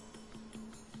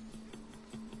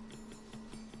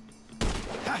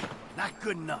 Not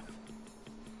good enough.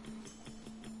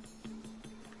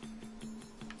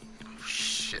 Oh,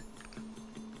 shit.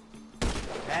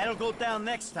 That'll go down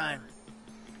next time.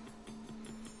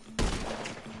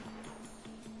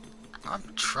 I'm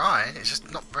trying, it's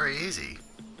just not very easy.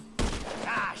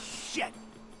 Ah, shit!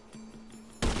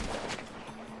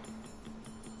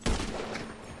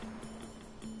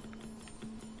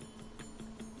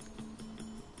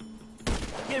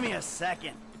 Give me a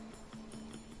second.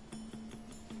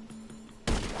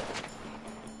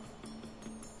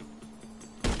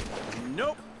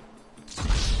 Nope.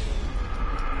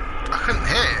 I couldn't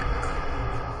hear it.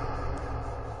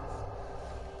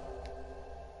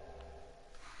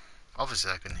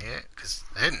 Obviously I can hear it, because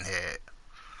I didn't hear it.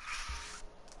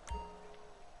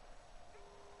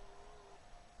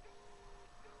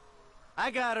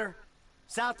 I got her.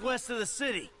 Southwest of the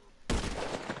city.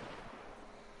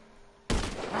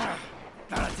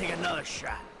 Gotta take another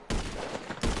shot.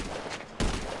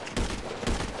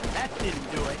 That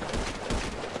didn't do it.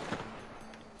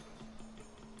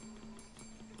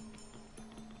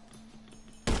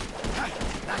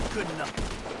 Not good enough.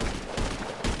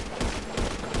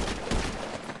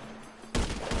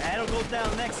 That'll go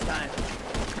down next time.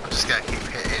 I'm just gonna keep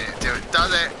hitting it till it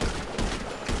does it.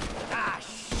 Ah,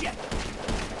 shit!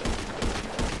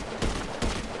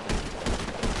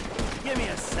 Give me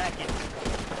a second.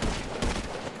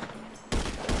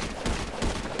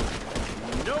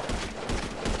 Nope.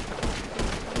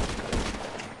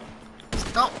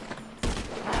 Stop.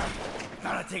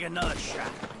 Gotta take another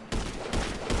shot.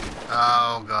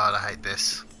 Oh god, I hate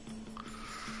this.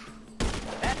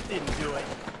 That didn't do it.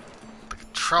 The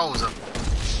controls are...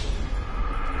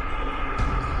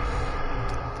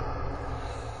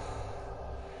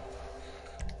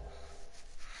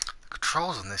 The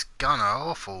controls on this gun are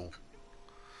awful.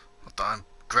 Not that I'm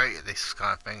great at this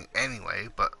kind of thing anyway,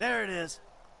 but... There it is.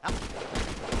 Not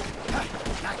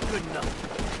good enough.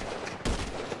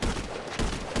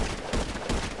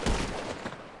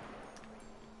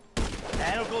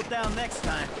 down next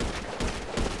time.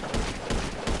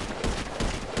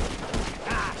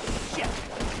 Ah, shit!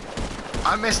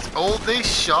 I missed all these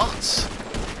shots?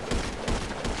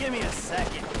 Give me a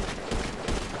second.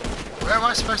 Where am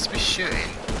I supposed to be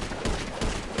shooting?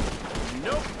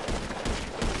 Nope.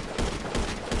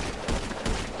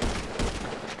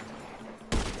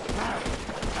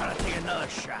 Gotta take another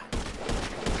shot.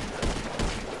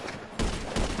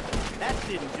 That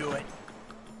didn't do it.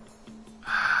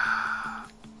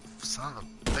 Son of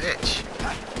a bitch.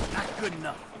 Not good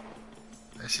enough.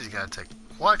 This is gonna take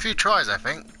quite a few tries, I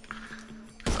think.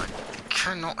 'Cause I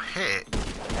cannot hit.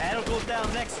 That'll go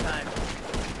down next time.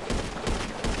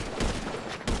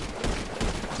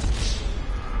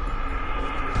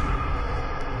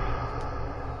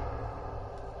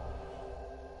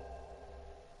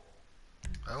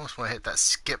 I almost want to hit that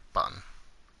skip button.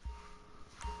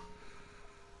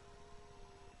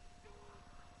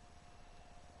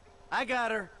 I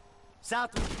got her.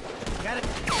 South. Got it.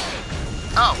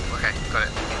 Oh, okay, got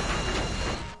it.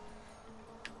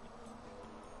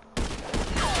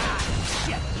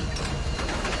 Shit.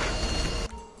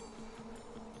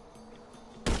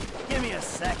 Give me a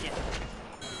second.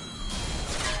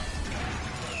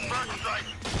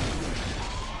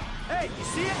 Hey, you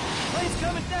see it? Plane's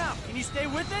coming down. Can you stay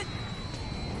with it?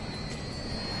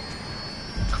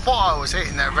 I thought I was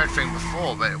hitting that red thing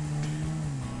before, but it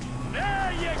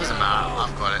There you doesn't go. matter.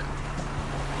 I've got it.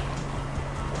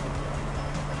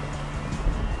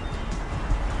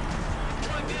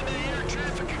 Plugged into the air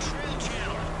traffic control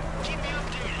channel. Keep me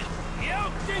updated.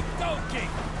 Okie dokie.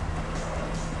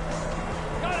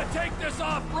 Gotta take this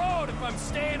off-road if I'm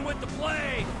staying with the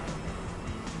plane.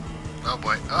 Oh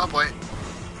boy, oh boy.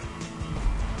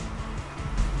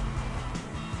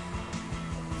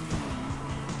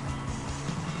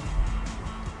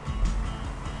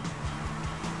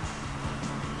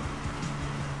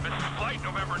 This is Flight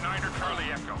November 9er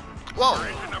Charlie Echo. Whoa.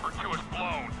 Engine number 2 is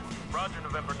blown. Roger,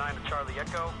 November 9er Charlie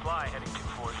Echo. Fly heading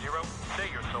 240. Say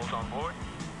your soul's on board.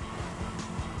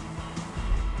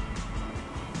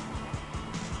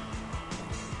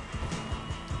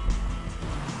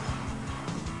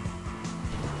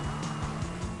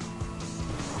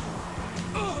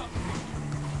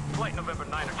 Flight November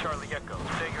 9er Charlie Echo.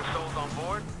 Say your soul's on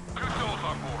board. 2 souls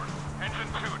on board.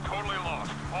 Engine 2 totally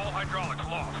lost. All hydraulics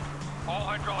lost. All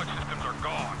hydraulic systems are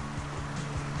gone.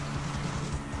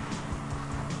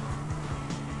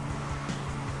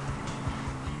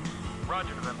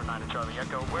 Roger, November 9er Charlie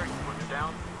Echo. Where are you putting it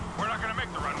down? We're not gonna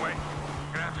make the runway.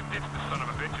 Gonna have to ditch this son of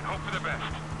a bitch and hope for the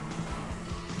best.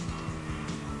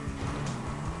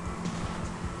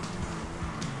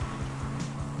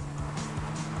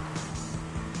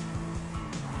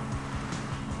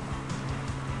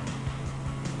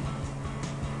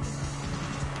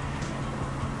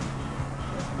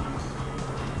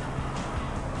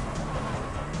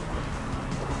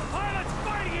 Pilot's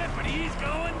fighting it, but he's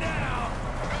going down.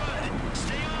 Good.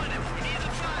 Stay on him. We need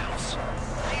the files.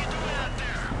 How you doing out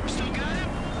there? Still got him?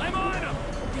 I'm on him.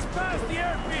 He's past the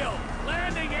airfield.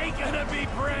 Landing ain't gonna be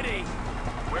pretty.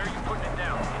 Where are you putting it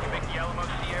down? Can you make the Alamo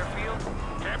Sea airfield?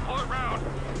 Can't pull it round.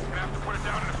 Gonna have to put it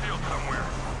down in the field somewhere.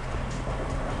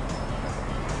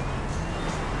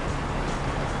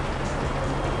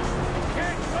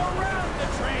 Can't go round the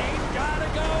train. Gotta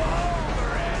go over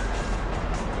it.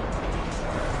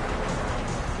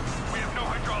 We have no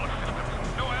hydraulic systems,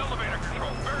 no elevator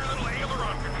control, very little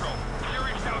aileron control.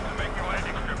 Serious doubts in making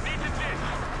landing strip. Needs a ditch.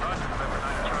 Roger, November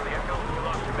 9er Charlie Echo. You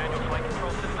lost your manual flight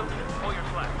control system. Pull your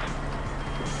flaps.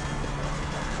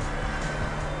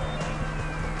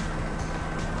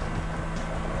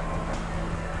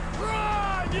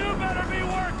 Run! You better be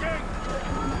working.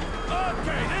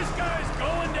 Okay, this guy's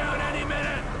going down any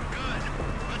minute. Good.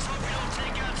 Let's hope you don't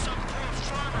take out some poor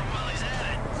farmer while he's at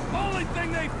it. Only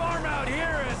thing they farm out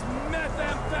here is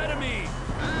methamphetamine.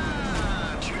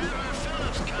 Ah, Trevor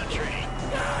Phillips country.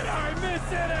 God, I miss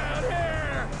it out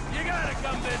here. You gotta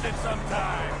come visit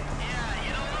sometime. Yeah,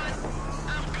 you know what?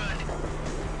 I'm good.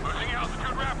 Losing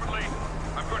altitude rapidly.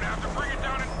 I'm going to have to bring it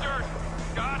down in dirt.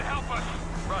 God help us.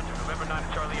 Roger, November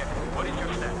 9er Charlie Echo. What is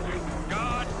your status?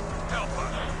 God help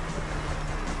us.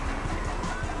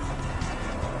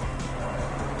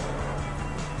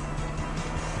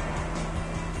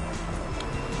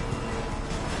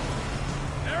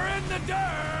 They're in the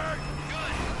dirt.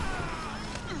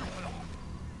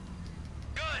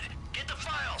 Good. Get the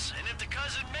files, and if the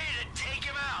cousin made it, take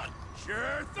him out.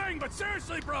 Sure thing, but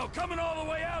seriously, bro, coming all the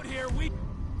way out here, we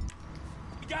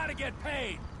gotta get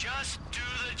paid. Just do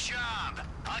the job.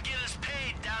 I'll get us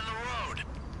paid down the road.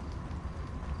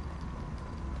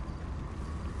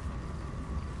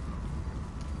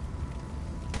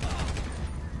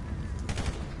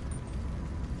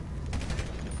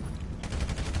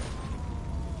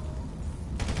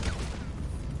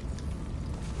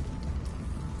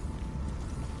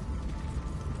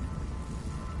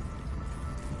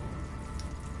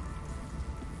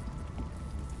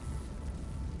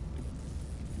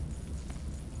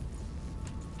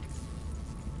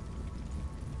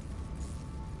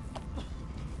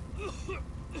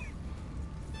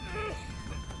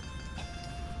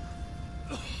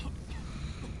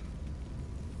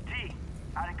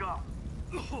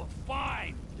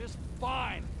 Just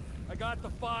fine. I got the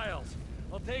files.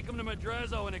 I'll take them to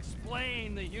Madrazo and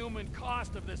explain the human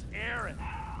cost of this errand.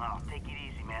 Oh, take it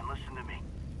easy, man. Listen to me.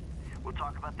 We'll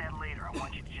talk about that later. I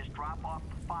want you to just drop off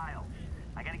the files.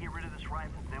 I gotta get rid of this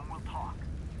rifle, then we'll talk.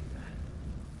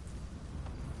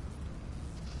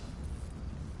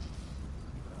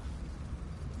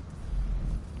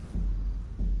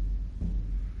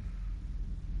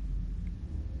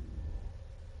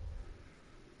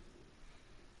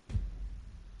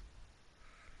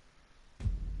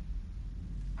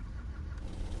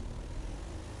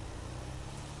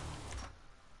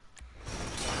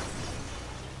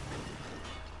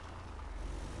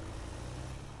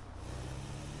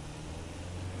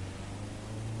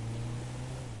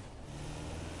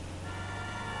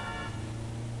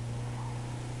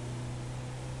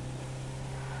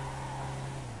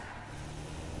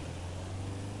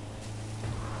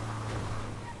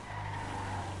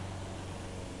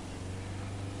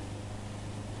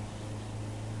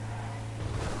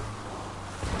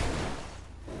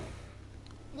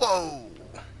 Whoa!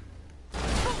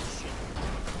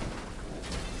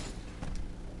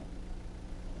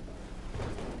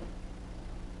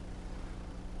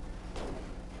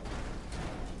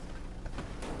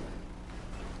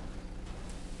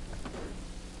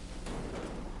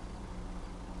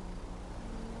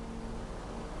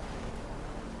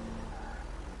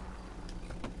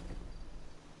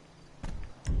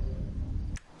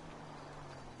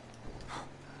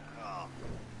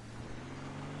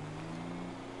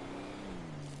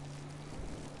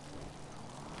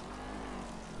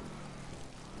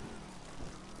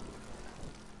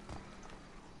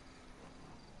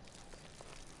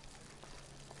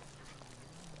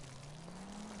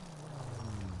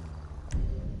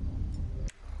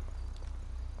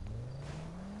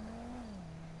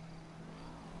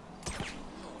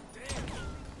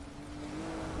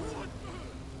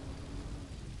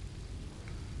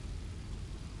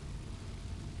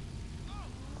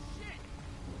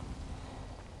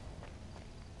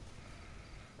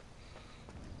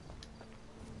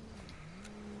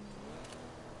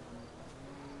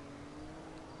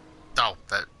 Oh,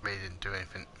 that really didn't do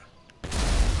anything.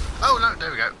 Oh no, there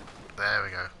we go. There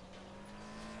we go.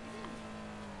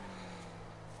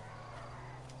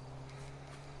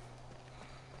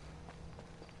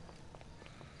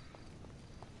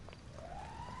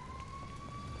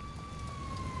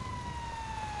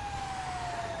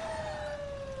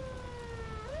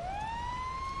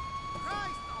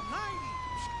 Christ almighty!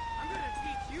 I'm gonna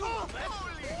teach you a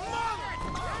lesson.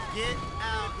 Get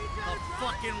out the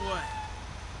fucking way.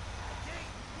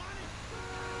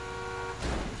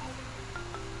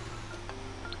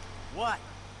 What?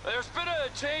 There's been a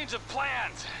change of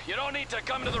plans. You don't need to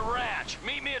come to the ranch.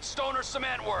 Meet me at Stoner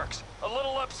Cement Works, a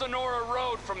little up Sonora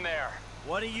Road from there.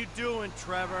 What are you doing,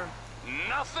 Trevor?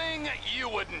 Nothing you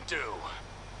wouldn't do.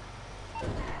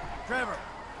 Trevor!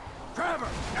 Trevor!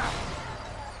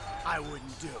 I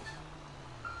wouldn't do.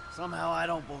 Somehow I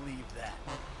don't believe that.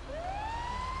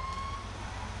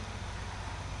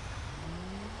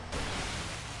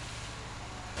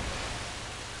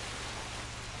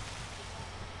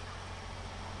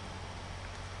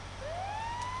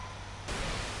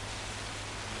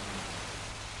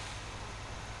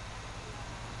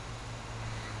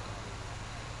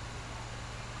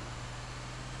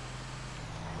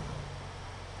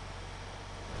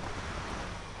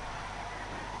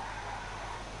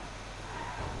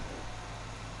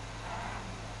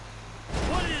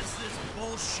 What is this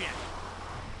bullshit?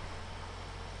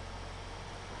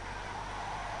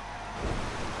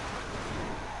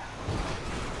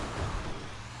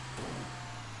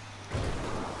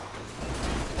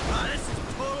 This is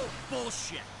total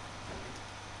bullshit.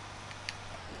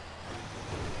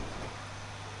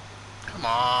 Come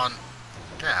on.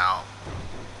 Get out.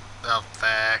 Up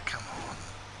there, come on.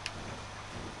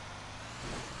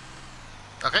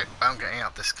 Okay, I'm getting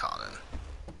out this car then.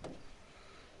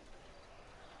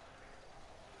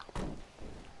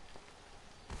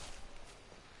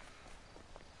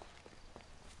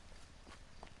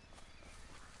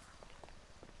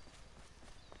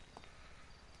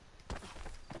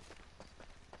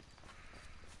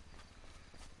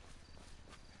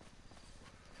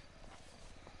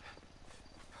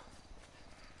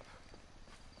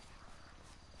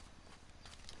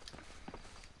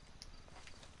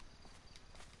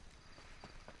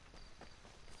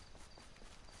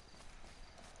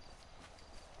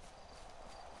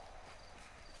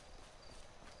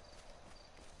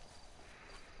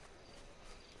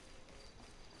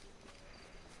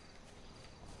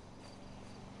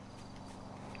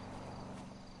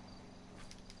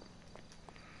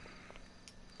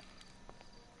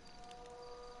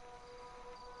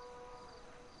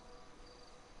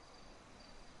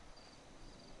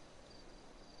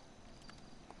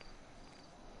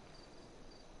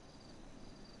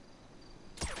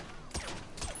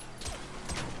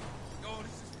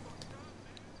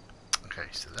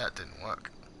 That didn't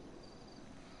work.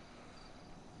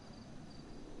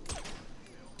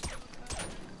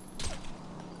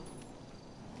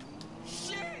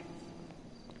 Shit!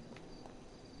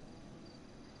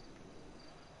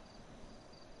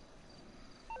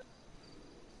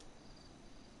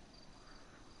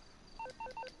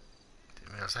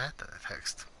 Didn't realize I had that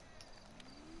text.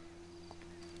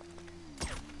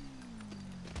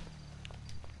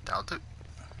 That'll do.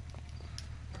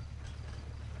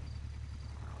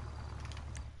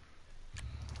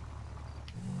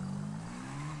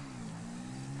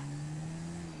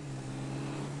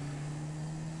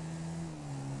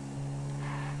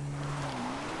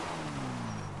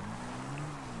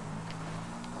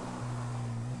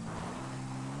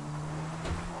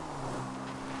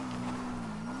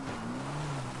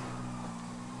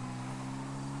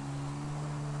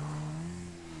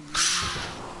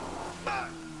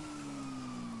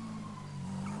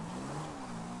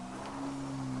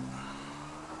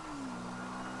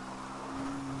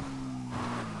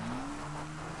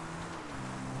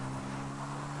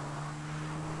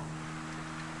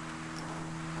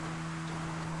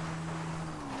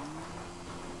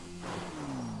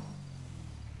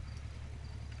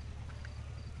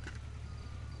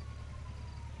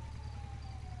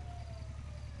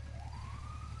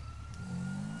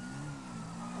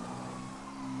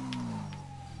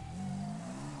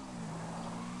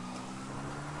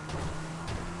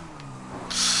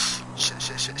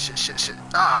 Shit.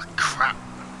 Ah, crap.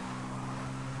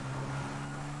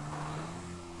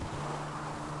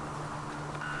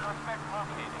 Suspect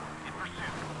located. In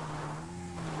pursuit.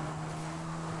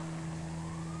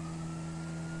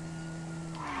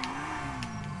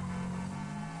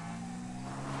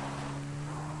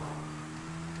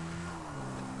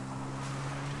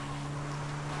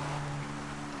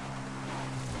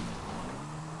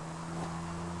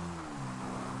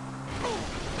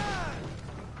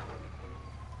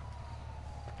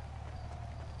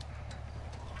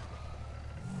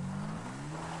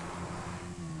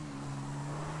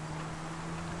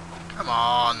 Come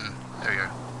on. There we go.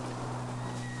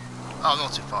 Oh,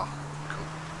 not too far. Cool.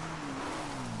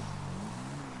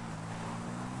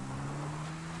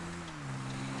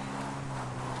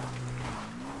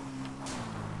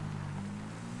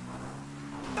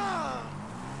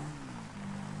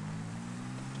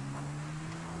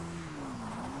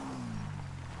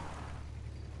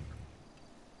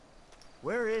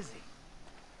 Where is he?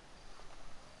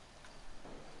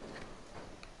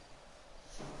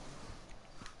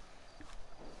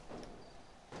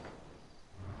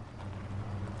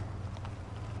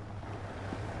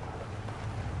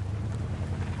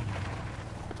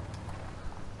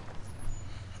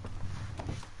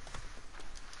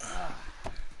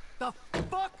 The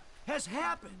fuck has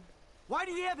happened? Why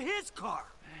do you have his car?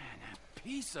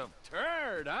 Piece of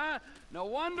turd, huh? No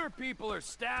wonder people are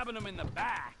stabbing him in the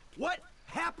back. What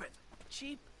happened?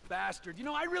 Cheap bastard. You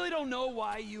know, I really don't know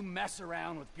why you mess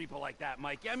around with people like that,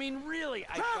 Mike. I mean, really,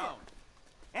 I don't.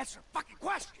 Answer the fucking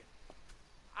question.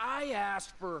 I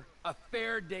asked for a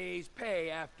fair day's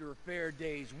pay after a fair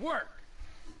day's work.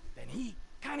 Then he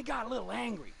kind of got a little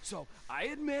angry. So I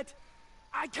admit,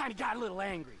 I kind of got a little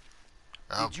angry.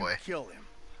 Oh, Did boy. you kill him?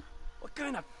 What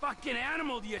kind of fucking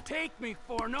animal do you take me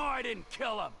for? No, I didn't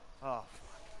kill him. Oh,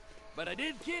 But I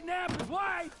did kidnap his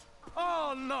wife.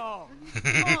 oh no!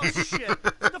 Oh shit!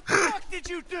 What the fuck did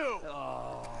you do?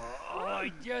 Oh,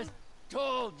 I just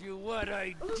told you what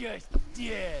I just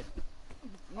did.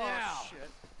 Now, Oh shit!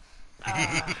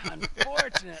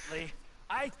 unfortunately,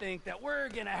 I think that we're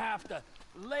gonna have to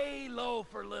lay low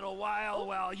for a little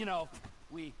while you know,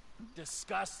 we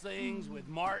discuss things with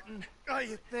Martin. Oh,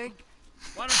 you think?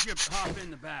 Why don't you hop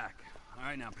in the back? All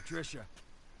right, now, Patricia,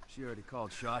 she already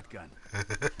called shotgun.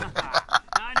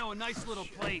 I know a nice little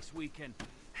place we can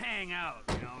hang out,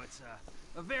 you know. It's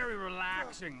a very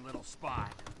relaxing little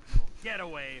spot. A little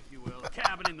getaway, if you will. A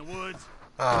cabin in the woods.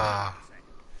 Ah.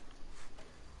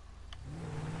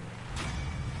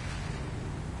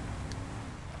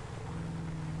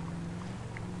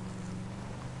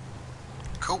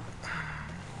 Cool.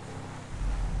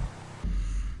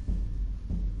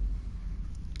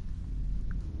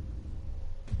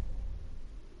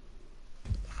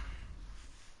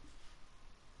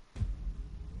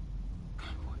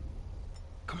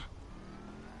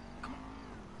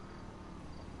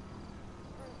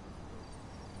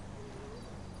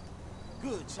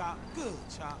 Good, Chop. Good,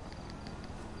 Chop.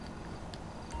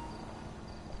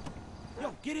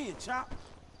 Yo, get in, Chop.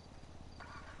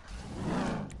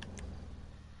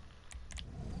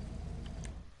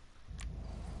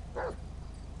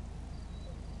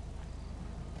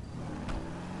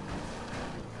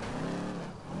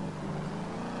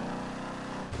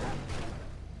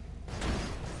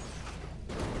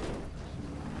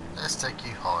 let's take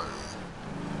you home.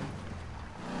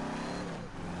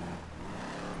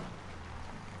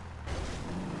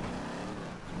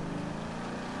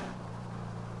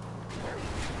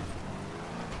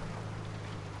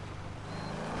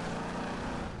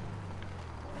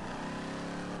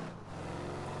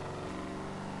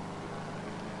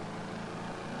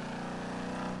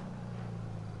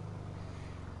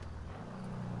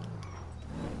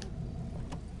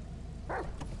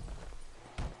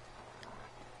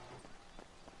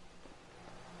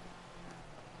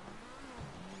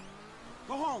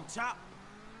 Go home, Chop.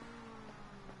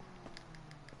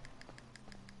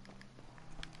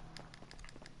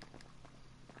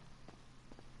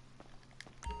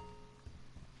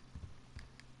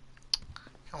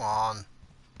 Come on.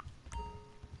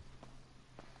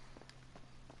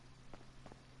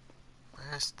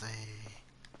 Where's the...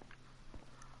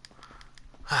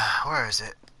 where is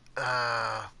it?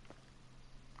 The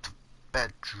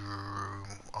bedroom.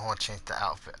 I want to change the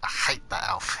outfit. I hate that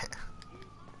outfit.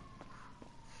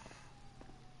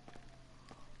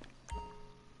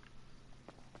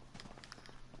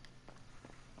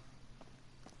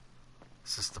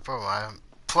 This is the problem. I haven't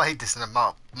played this in a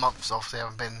month, so obviously I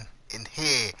haven't been in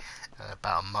here in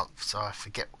about a month, so I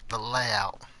forget the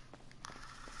layout.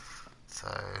 So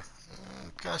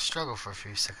I'm gonna struggle for a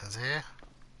few seconds here.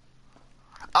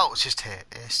 Oh, it's just here.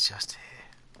 It's just here.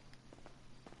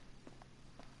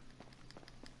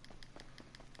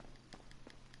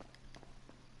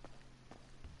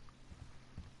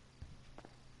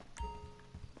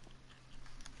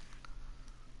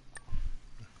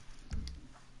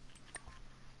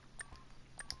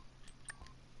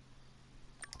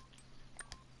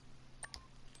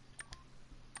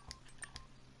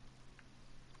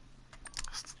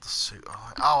 The suit.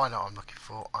 Oh, I know what I'm looking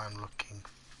for. I'm looking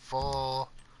for...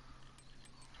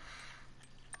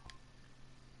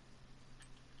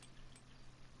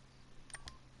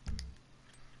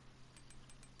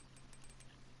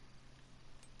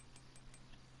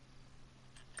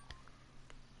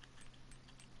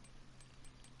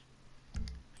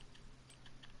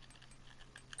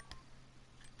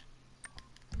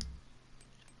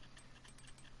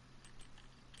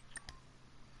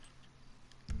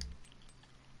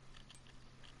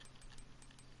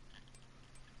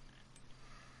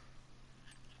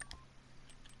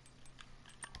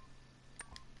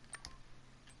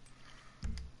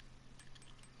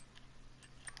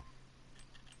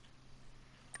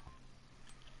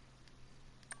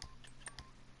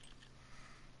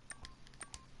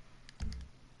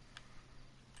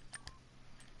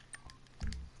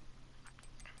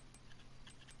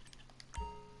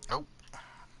 Oh.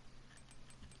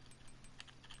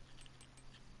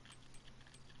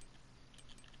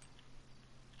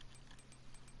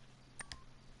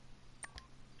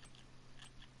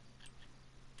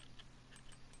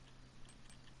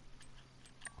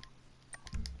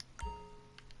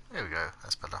 There we go,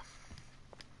 that's better.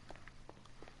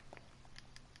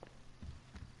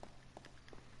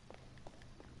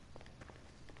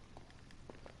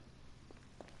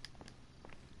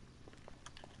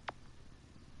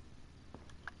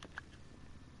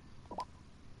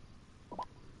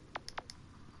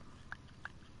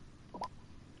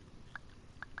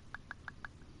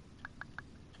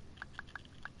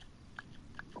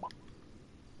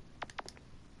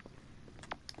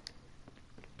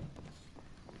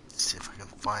 See if I can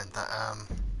find that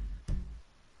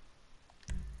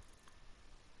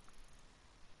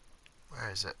where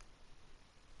is it?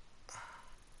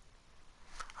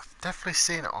 I've definitely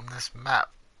seen it on this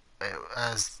map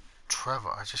as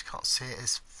Trevor. I just can't see it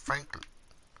as Franklin.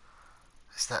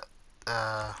 Is that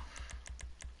no,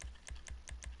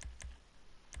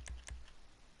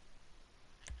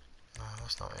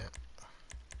 that's not it.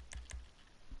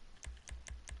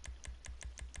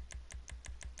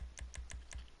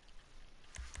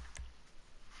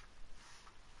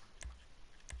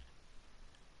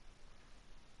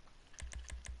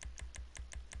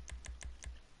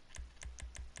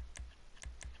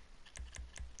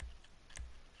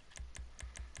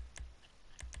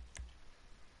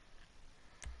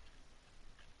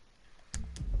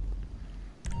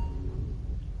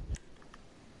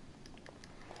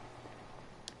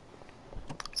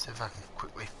 See if I can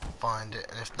quickly find it,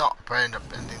 and if not, I'll probably end up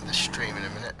ending the stream in a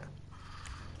minute.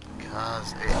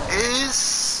 Because it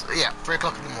is, yeah, 3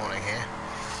 o'clock in the morning here.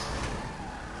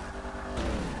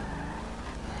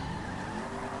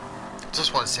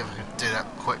 Just want to see if I can do that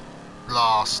quick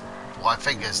last, what I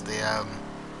think is the,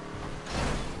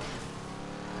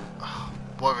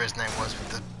 whatever his name was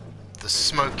with the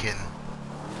smoking.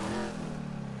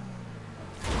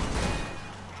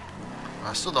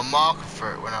 I saw the marker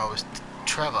for it when I was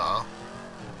Trevor,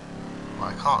 but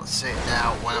I can't see it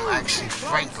now when I'm actually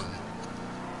Franklin.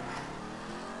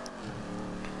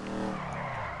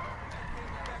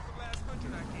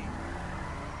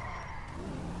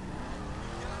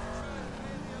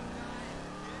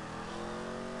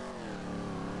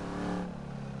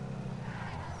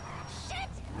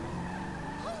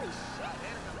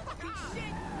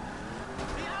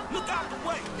 Look out the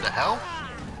way! The hell?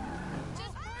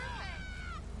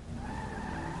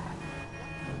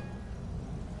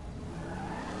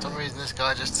 For some reason this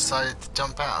guy just decided to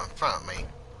jump out in front of me.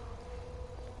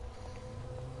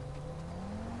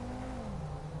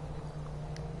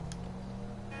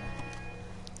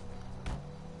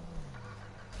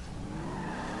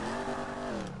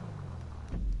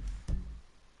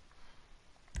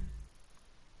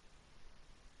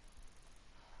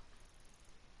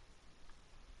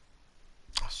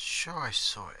 Sure I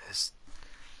saw it as...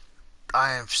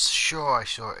 I am sure I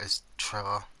saw it as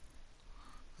Trevor.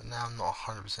 But now I'm not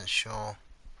 100% sure.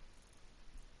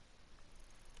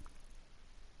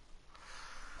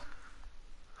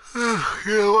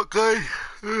 You know what, guys?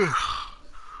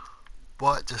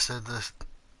 What just said this?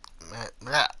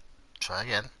 Yeah. Try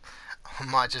again. I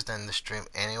might just end the stream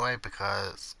anyway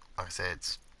because, like I said,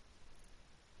 it's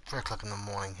 3 o'clock in the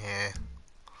morning here.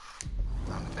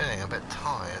 I'm feeling a bit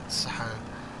tired, so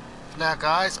for now,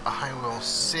 guys, I will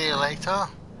see you later.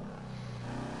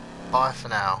 Bye for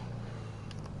now.